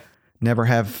would never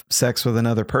have sex with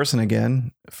another person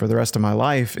again for the rest of my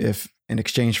life if, in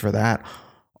exchange for that,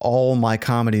 all my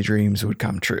comedy dreams would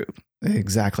come true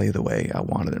exactly the way I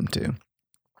wanted them to.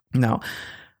 Now,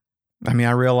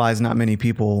 I realize not many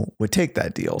people would take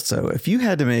that deal. So if you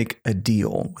had to make a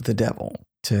deal with the devil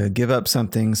to give up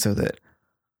something so that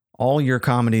all your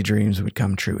comedy dreams would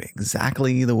come true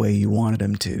exactly the way you wanted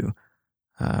them to,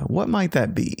 what might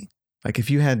that be? Like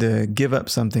if you had to give up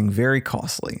something very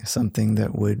costly, something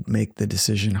that would make the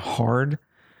decision hard,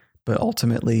 but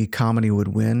ultimately comedy would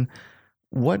win,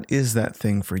 what is that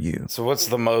thing for you? So what's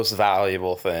the most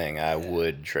valuable thing I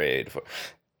would trade for?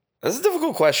 That's a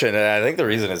difficult question. And I think the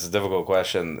reason it's a difficult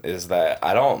question is that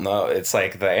I don't know. It's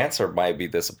like the answer might be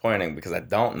disappointing because I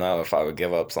don't know if I would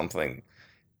give up something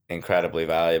incredibly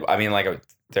valuable.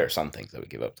 There are some things I would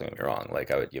give up, don't get me wrong. Like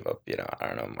I would give up, I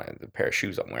don't know, the pair of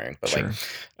shoes I'm wearing, but Sure.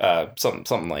 like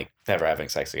something like never having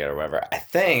sex again or whatever. I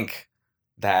think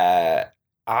that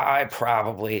I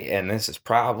probably, and this is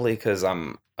probably because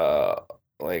I'm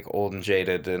like old and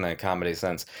jaded in a comedy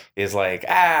sense, is like,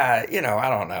 I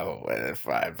don't know if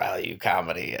I value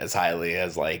comedy as highly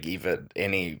as like even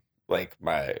any, like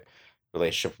my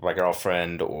relationship with my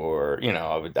girlfriend, or,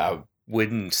 I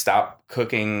wouldn't stop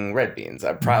cooking red beans.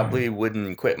 I probably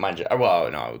wouldn't quit my job. Well,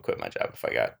 no, I would quit my job if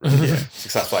I got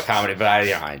successful at comedy, but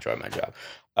I enjoy my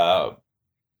job.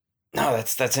 No,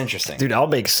 that's interesting. Dude, I'll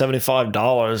make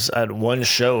 $75 at one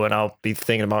show and I'll be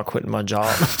thinking about quitting my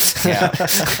job. Yeah.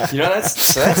 That's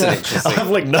an interesting. I have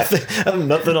like nothing. I have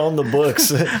nothing on the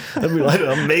books. I'll be like,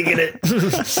 I'm making it.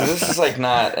 So this is like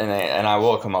not and I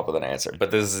will come up with an answer, but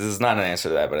this is not an answer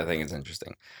to that, but I think it's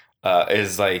interesting.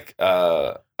 Is like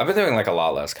I've been doing like a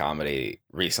lot less comedy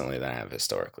recently than I have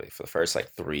historically. For the first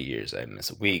like 3 years, I miss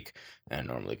a week, and I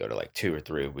normally go to like 2 or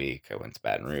 3 a week. I went to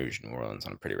Baton Rouge, New Orleans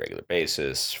on a pretty regular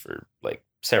basis for like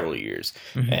several years,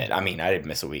 and I mean I didn't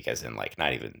miss a week as in like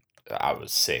not even I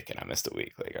was sick and I missed a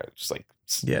week. Like I just like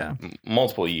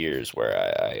multiple years where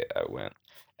I went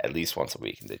at least once a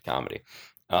week and did comedy,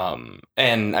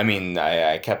 and I mean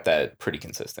I kept that pretty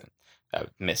consistent. I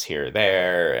would miss here or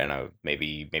there, and I would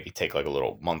maybe take like a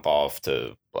little month off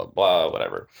to blah blah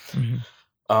whatever.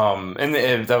 And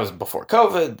that was before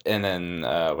COVID, and then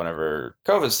whenever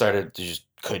COVID started, you just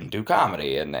couldn't do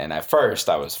comedy, and at first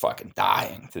I was fucking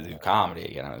dying to do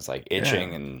comedy, and I was like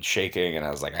itching and shaking, and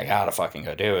I was like I gotta fucking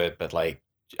go do it, but like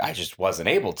I just wasn't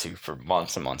able to for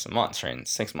months and months and months, right? And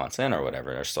 6 months in or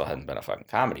whatever, there still hadn't been a fucking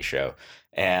comedy show,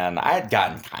 and I had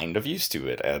gotten kind of used to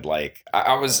it, and like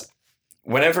I was.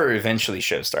 Whenever eventually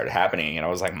shows started happening, and I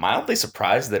was like mildly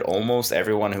surprised that almost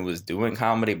everyone who was doing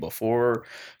comedy before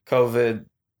COVID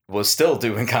was still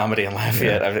doing comedy in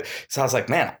Lafayette. Yeah. So I was like,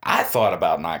 man, I thought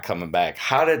about not coming back.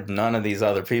 How did none of these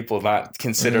other people not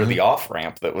consider the off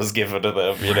ramp that was given to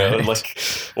them? You know, like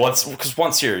once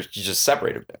you just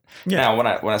separated it. Yeah. Now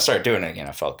when I started doing it again,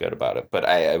 I felt good about it. But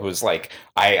I was like,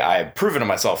 I proven to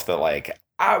myself that like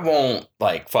I won't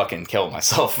like fucking kill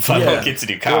myself if I don't get to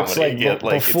do comedy.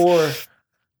 Like, before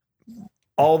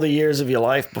all the years of your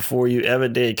life before you ever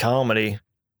did comedy,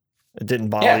 it didn't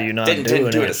bother you not doing it.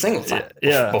 Didn't do it a single time.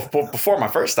 Yeah. Before my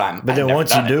first time. But then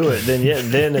once you do it,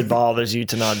 then it bothers you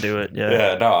to not do it. Yeah.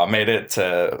 Yeah, no, I made it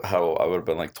to how I would have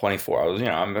been like 24.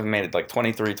 I made it like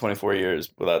 23, 24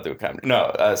 years without doing comedy.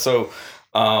 No, so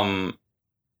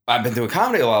I've been doing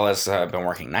comedy a lot less. I've been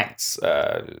working nights.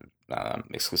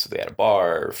 Exclusively at a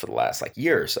bar for the last like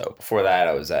year or so. Before that,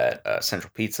 I was at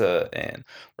Central Pizza and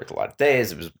worked a lot of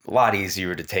days. It was a lot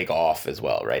easier to take off as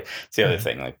well, right? It's the other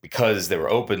thing, like because they were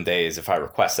open days, if I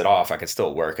requested off, I could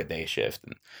still work a day shift,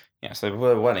 and so it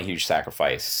wasn't a huge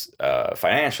sacrifice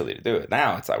financially to do it.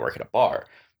 Now it's I work at a bar.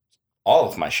 All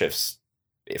of my shifts,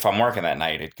 if I'm working that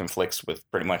night, it conflicts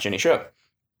with pretty much any show.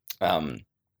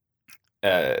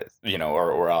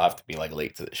 Or I'll have to be like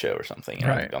late to the show or something,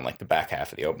 right, on like the back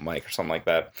half of the open mic or something like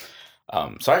that.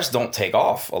 So I just don't take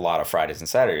off a lot of Fridays and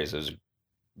Saturdays. Those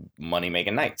money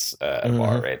making nights at a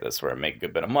bar, right? That's where I make a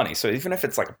good bit of money. So even if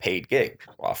it's like a paid gig,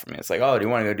 people offer me, it's like, oh, do you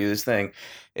want to go do this thing?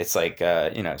 It's like,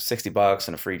 $60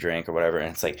 and a free drink or whatever. And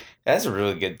it's like, that's a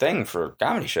really good thing for a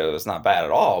comedy show. It's not bad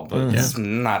at all, but it's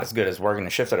not as good as working a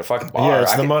shift at a fucking bar. Yeah,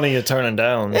 it's the money you're turning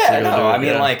down. Yeah, no, I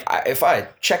mean, like, if I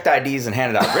checked IDs and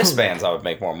handed out wristbands, I would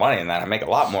make more money than that. I make a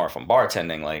lot more from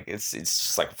bartending. Like, it's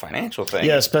just like a financial thing.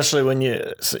 Yeah, especially when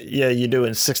you're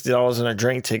doing $60 in a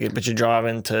drink ticket, but you're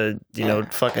driving to,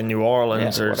 fucking New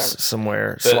Orleans or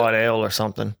somewhere, Slidell or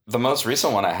something. The most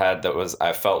recent one I had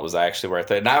I felt was actually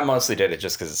worth it. And I mostly did it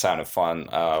just because it sounded fun,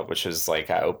 which was like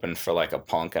I opened for like a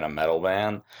punk and a metal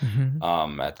band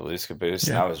at the Loose Caboose,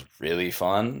 and that was really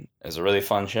fun. It was a really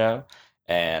fun show,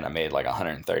 and I made like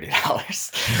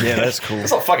 $130. Yeah, that's cool.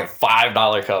 It's a fucking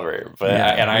 $5 cover,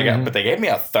 but but they gave me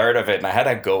a third of it, and I had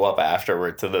to go up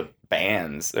afterward to the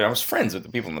bands. I was friends with the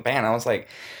people in the band. I was like,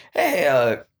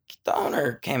 hey, the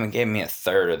owner came and gave me a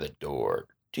third of the door.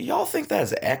 Do y'all think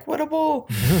that's equitable?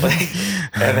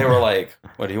 And they were like,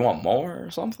 what, do you want more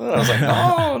or something? I was like,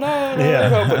 no,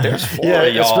 but there's 4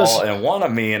 of y'all and 1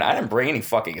 of me, and I didn't bring any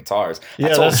fucking guitars. I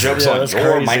told jokes on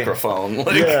your microphone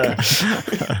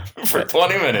for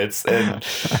 20 minutes. And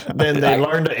then they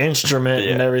learned the instrument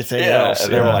and everything else.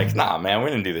 And they were like, nah, man,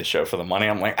 we didn't do this show for the money.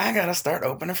 I'm like, I got to start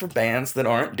opening for bands that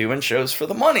aren't doing shows for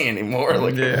the money anymore.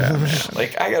 Like,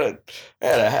 I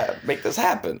gotta make this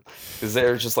happen. Because they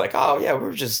were just like, oh, yeah,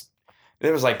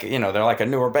 it was like, they're like a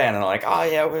newer band, and they're like, oh,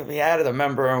 yeah, we added a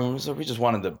member, and so we just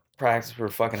wanted to practice. We were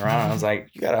fucking around. And I was like,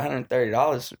 you got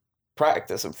 $130 to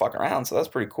practice and fuck around, so that's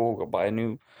pretty cool. Go buy a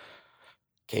new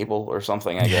cable or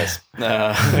something, I guess.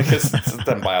 Because it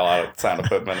doesn't buy a lot of sound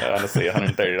equipment. Honestly,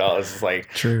 $130 is like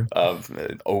true.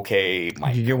 Okay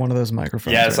mic. You get one of those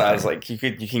microphones. Yes, I was like, you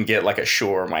can get like a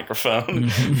Shure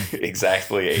microphone,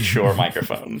 exactly a Shure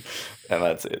microphone, and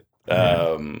that's it.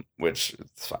 Which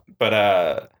is fine,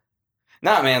 but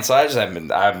nah, man. So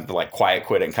I'm like quiet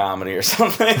quitting comedy or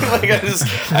something. Like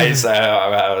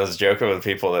I was joking with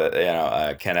people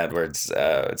that Ken Edwards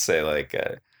would say like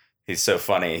he's so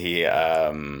funny.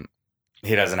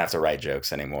 he doesn't have to write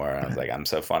jokes anymore. And I was like, I'm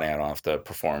so funny, I don't have to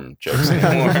perform jokes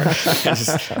anymore.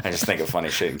 I just think of funny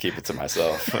shit and keep it to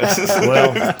myself.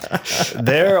 Well,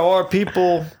 there are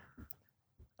people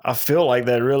I feel like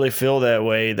that really feel that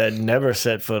way that never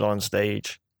set foot on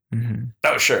stage. Mm-hmm.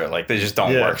 Oh, sure. Like they just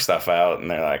don't work stuff out, and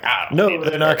they're like, I don't. No,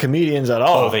 they're not comedians at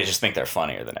all. Oh, they just think they're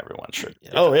funnier than everyone. Sure.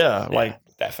 Oh yeah, like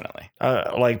definitely.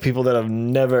 Like people that have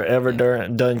never ever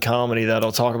done comedy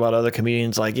that'll talk about other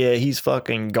comedians like, yeah, he's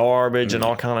fucking garbage and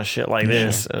all kind of shit like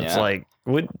this. It's like,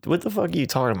 what the fuck are you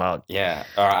talking about? Yeah.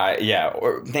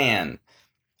 Or man,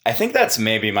 I think that's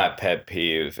maybe my pet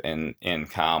peeve in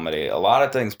comedy. A lot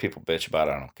of things people bitch about,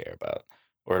 I don't care about.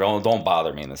 Or don't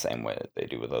bother me in the same way that they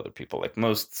do with other people. Like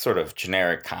most sort of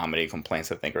generic comedy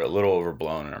complaints, I think, are a little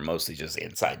overblown and are mostly just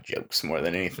inside jokes more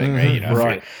than anything, right? You know, if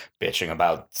you're bitching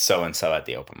about so and so at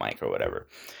the open mic or whatever.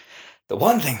 The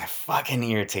one thing that fucking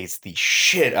irritates the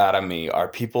shit out of me are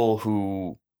people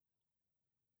who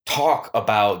talk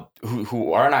about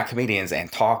who are not comedians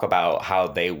and talk about how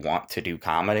they want to do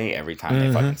comedy every time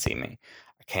they fucking see me.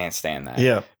 Can't stand that.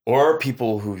 Yeah. Or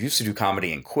people who used to do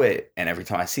comedy and quit, and every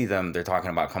time I see them, they're talking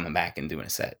about coming back and doing a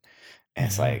set. And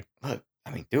it's like, look,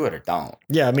 I mean, do it or don't.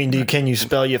 Yeah, I mean, can you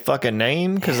spell your fucking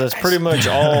name? Because that's pretty much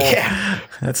all.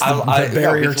 That's the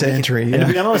barrier to entry. And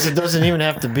to be honest, it doesn't even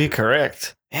have to be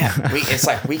correct. Yeah, it's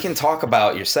like we can talk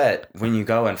about your set when you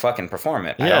go and fucking perform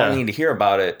it. I don't need to hear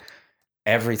about it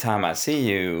every time I see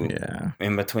you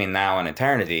in between now and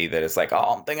eternity. That it's like,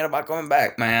 oh, I'm thinking about going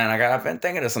back, man. I've been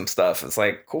thinking of some stuff. It's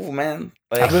like, cool, man.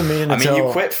 Like, I've been meaning to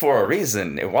you quit for a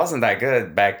reason. It wasn't that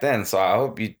good back then, so I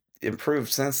hope you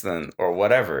improved since then, or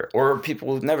whatever. Or people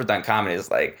who've never done comedy is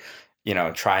like, you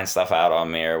know, trying stuff out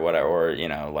on me or whatever. Or, you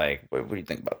know, like, what do you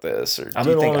think about this? Or I've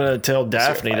been wanting to tell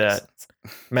Daphne that.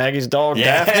 Maggie's dog,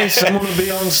 Daphne, someone will be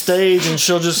on stage and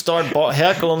she'll just start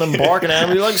heckling and barking at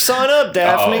me like, sign up,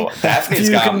 Daphne. Daphne's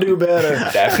can do better.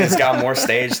 Daphne's got more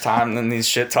stage time than these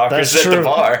shit talkers at the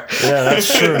bar. Yeah,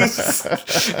 that's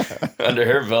true. Under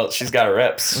her belt, she's got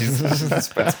reps. She's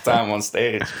spent some time on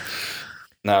stage.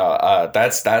 No,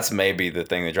 that's maybe the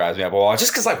thing that drives me up a wall.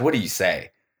 Just because, like, what do you say?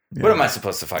 Yeah. What am I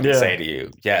supposed to fucking say to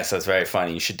you? Yes, that's very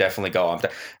funny. You should definitely go.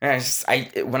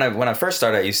 When I first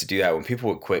started, I used to do that when people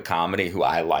would quit comedy who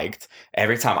I liked.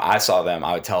 Every time I saw them,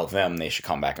 I would tell them they should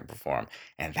come back and perform,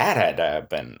 and that had to have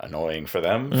been annoying for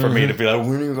them. For me to be like,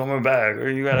 when are you coming back? Or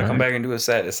you got to come back and do a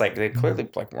set. It's like they clearly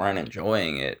like weren't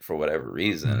enjoying it for whatever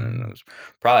reason, and it was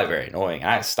probably very annoying.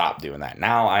 I stopped doing that.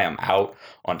 Now I am out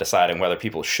on deciding whether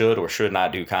people should or should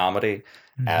not do comedy.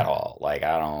 At all. Like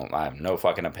I have no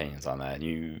fucking opinions on that.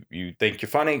 You think you're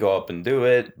funny, go up and do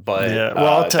it.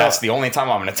 But that's the only time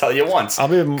I'm going to tell you once. Go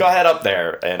ahead up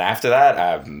there. And after that,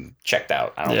 I'm checked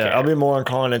out. I don't care. I'll be more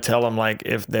inclined to tell them, like,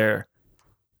 if they're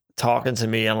talking to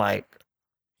me and like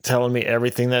telling me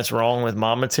everything that's wrong with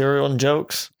my material and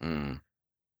jokes. And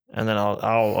then I'll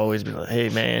always be like, hey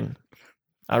man,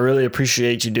 I really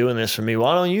appreciate you doing this for me.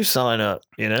 Why don't you sign up?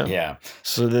 You know? Yeah.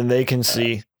 So then they can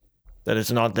see that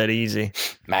it's not that easy.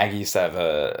 Maggie used to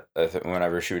have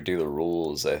whenever she would do the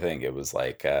rules, I think it was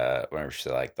like whenever she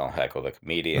said, like, don't heckle the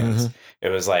comedians. It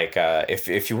was like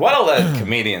if you want to let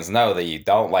comedians know that you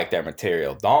don't like their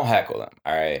material, don't heckle them.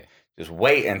 All right, just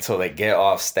wait until they get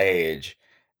off stage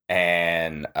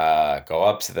and go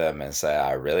up to them and say,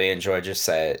 I really enjoyed your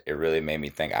set. It really made me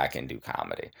think I can do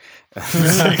comedy.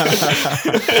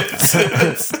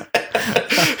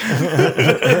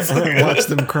 Watch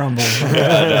them crumble.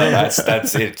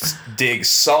 That's it. Digs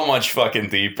so much fucking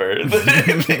deeper than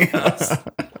anything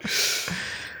else.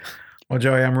 Well,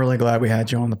 Joey, I'm really glad we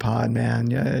had you on the pod,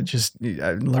 man. Yeah,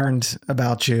 I learned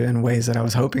about you in ways that I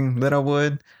was hoping that I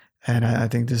would. And I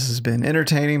think this has been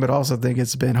entertaining, but also think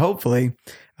it's been hopefully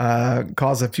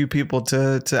cause a few people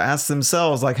to ask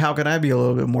themselves, like, how can I be a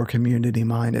little bit more community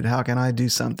minded? How can I do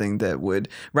something that would,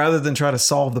 rather than try to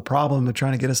solve the problem of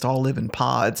trying to get us to all live in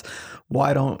pods,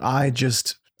 why don't I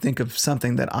just think of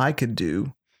something that I could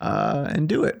do and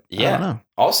do it? Yeah. I don't know.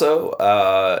 Also,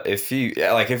 if you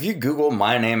Google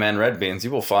my name and red beans, you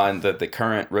will find that the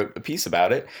current wrote a piece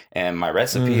about it, and my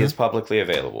recipe is publicly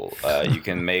available. You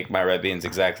can make my red beans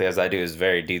exactly as I do. It's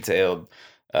very detailed.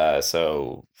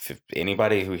 So if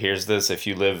anybody who hears this, if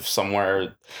you live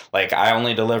somewhere, like, I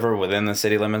only deliver within the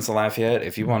city limits of Lafayette.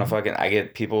 If you want to I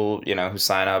get people, you know, who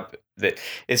sign up. That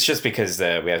it's just because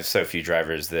we have so few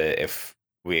drivers that if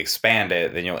we expand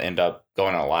it, then you'll end up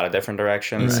going in a lot of different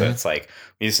directions. So it's like,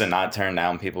 we used to not turn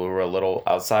down people who were a little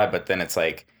outside, but then it's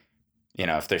like, you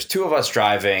know, if there's two of us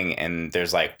driving and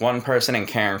there's like one person in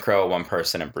Karen Crow, one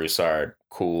person in Broussard,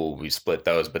 cool, we split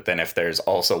those. But then if there's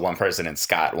also one person in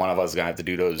Scott, one of us is gonna have to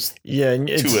do those. Yeah, and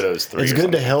two of those three. It's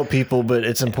good to help people, but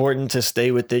it's important to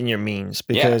stay within your means,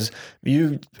 because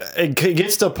it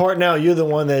gets to a part now you're the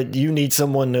one that you need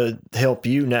someone to help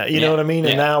you now. You know what I mean?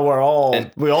 And now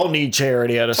we all need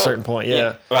charity at a certain point.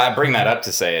 Yeah. Well, I bring that up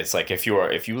to say it's like if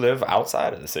you live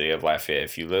outside of the city of Lafayette,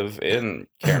 if you live in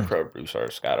Karen Crow, Bruce,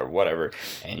 or Scott, or whatever,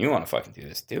 and you want to fucking do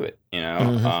this, do it. You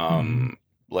know,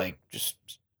 like just.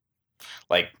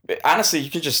 Like, honestly, you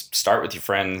can just start with your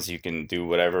friends. You can do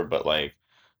whatever, but like,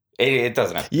 it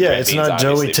doesn't have to be it's not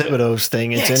Joey Thibodeaux's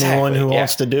thing. It's anyone who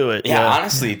wants to do it. Yeah,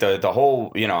 honestly, the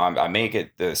whole, I make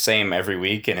it the same every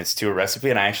week, and it's to a recipe,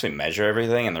 and I actually measure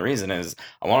everything. And the reason is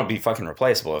I want to be fucking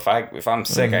replaceable. If I'm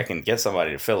sick, I can get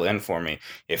somebody to fill in for me.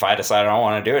 If I decide I don't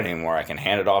want to do it anymore, I can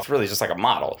hand it off. Really, just like a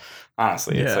model.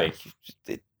 Honestly, it's like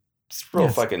it's real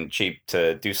fucking cheap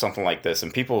to do something like this,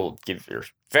 and people are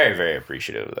very, very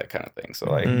appreciative of that kind of thing. So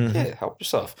like, help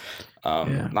yourself,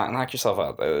 knock yourself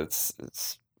out. It's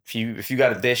if you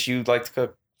got a dish you'd like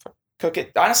to cook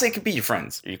it. Honestly, it could be your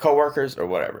friends, or your coworkers, or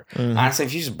whatever. Honestly,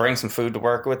 if you just bring some food to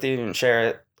work with you and share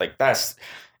it, like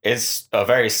it's a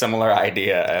very similar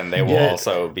idea, and they will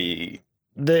also be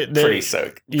pretty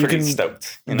stoked. You can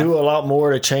do a lot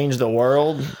more to change the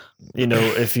world,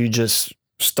 if you just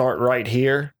start right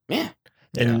here. Yeah.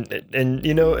 And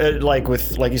like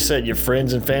you said, your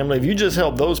friends and family, if you just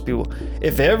help those people,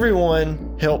 if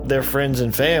everyone helped their friends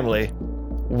and family,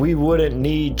 we wouldn't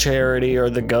need charity or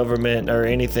the government or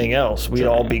anything else. We'd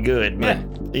all be good. But,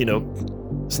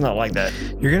 it's not like that.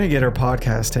 You're going to get our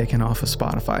podcast taken off of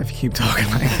Spotify if you keep talking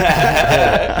like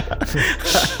that.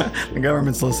 The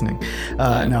government's listening.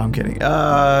 No, I'm kidding.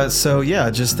 So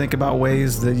just think about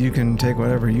ways that you can take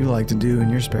whatever you like to do in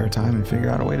your spare time and figure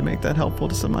out a way to make that helpful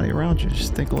to somebody around you.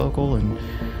 Just think local and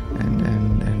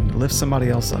lift somebody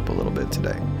else up a little bit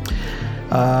today.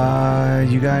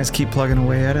 You guys keep plugging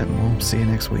away at it, and we'll see you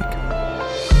next week.